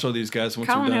 Yeah, I'll show these guys once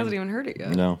we're Colin done. hasn't even heard it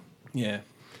yet. No. Yeah.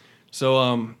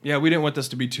 So yeah, we didn't want this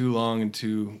to be too long and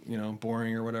too,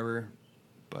 boring or whatever.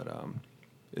 But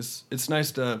it's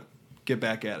nice to get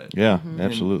back at it. Yeah,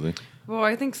 absolutely. Well,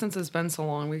 I think since it's been so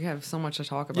long, we have so much to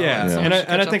talk about. Yeah. so And much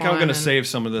I catch think up I'm on, gonna and- save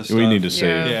some of this We stuff. need to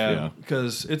save. Yeah, Yeah.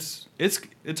 because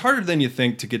it's harder than you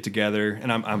think to get together,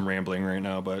 and I'm rambling right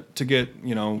now, but to get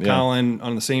Colin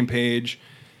on the same page,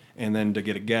 and then to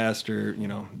get a guest or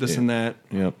this Yeah. and that.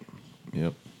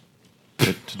 Yep.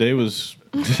 But today was.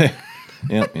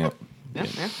 Yep. Yeah,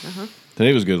 uh-huh.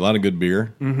 Today was good. A lot of good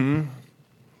beer.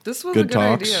 This was Good a good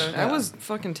talks. idea. I was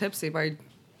fucking tipsy by,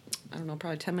 I don't know,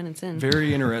 probably 10 minutes in.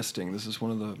 Very interesting. This is one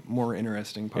of the more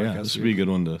interesting podcasts. Yeah, this would be a good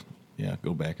one to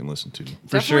go back and listen to. For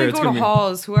Definitely sure, it's go gonna to be-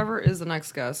 Halls. Whoever is the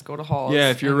next guest, go to Halls.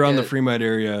 Yeah, if you're and around the get- Fremont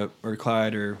area or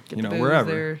Clyde or get the booze wherever,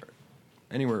 there.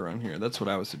 anywhere around here, that's what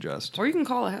I would suggest. Or you can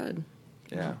call ahead.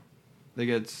 Yeah, I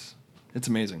think it's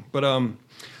amazing. But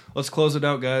let's close it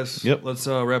out, guys. Yep. Let's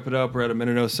wrap it up. We're at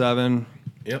 1:07.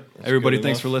 Yep. Everybody,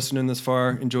 thanks for listening this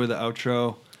far. Enjoy the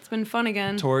outro. It's been fun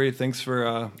again. Tori, thanks for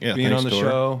Yeah, being thanks, on the Tori.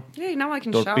 show. Yay, now I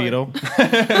can shout. Torpedo.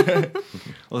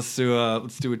 Let's do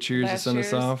a cheers to Last send us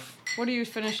cheers. off. What are you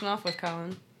finishing off with,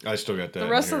 Colin? I still got that. The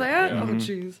rest of that? Yeah. Oh,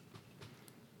 jeez.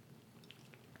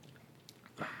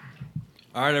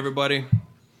 All right, everybody.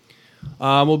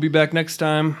 We'll be back next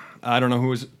time. I don't know.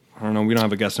 We don't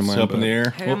have a guest in It's mind. up in but- the air.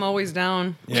 Hey, I'm always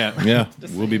down. Yeah. Yeah,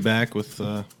 we'll be back with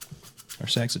our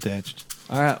sacks attached.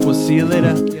 All right. We'll see you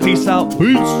later. Peace out.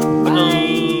 Peace.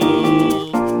 Bye.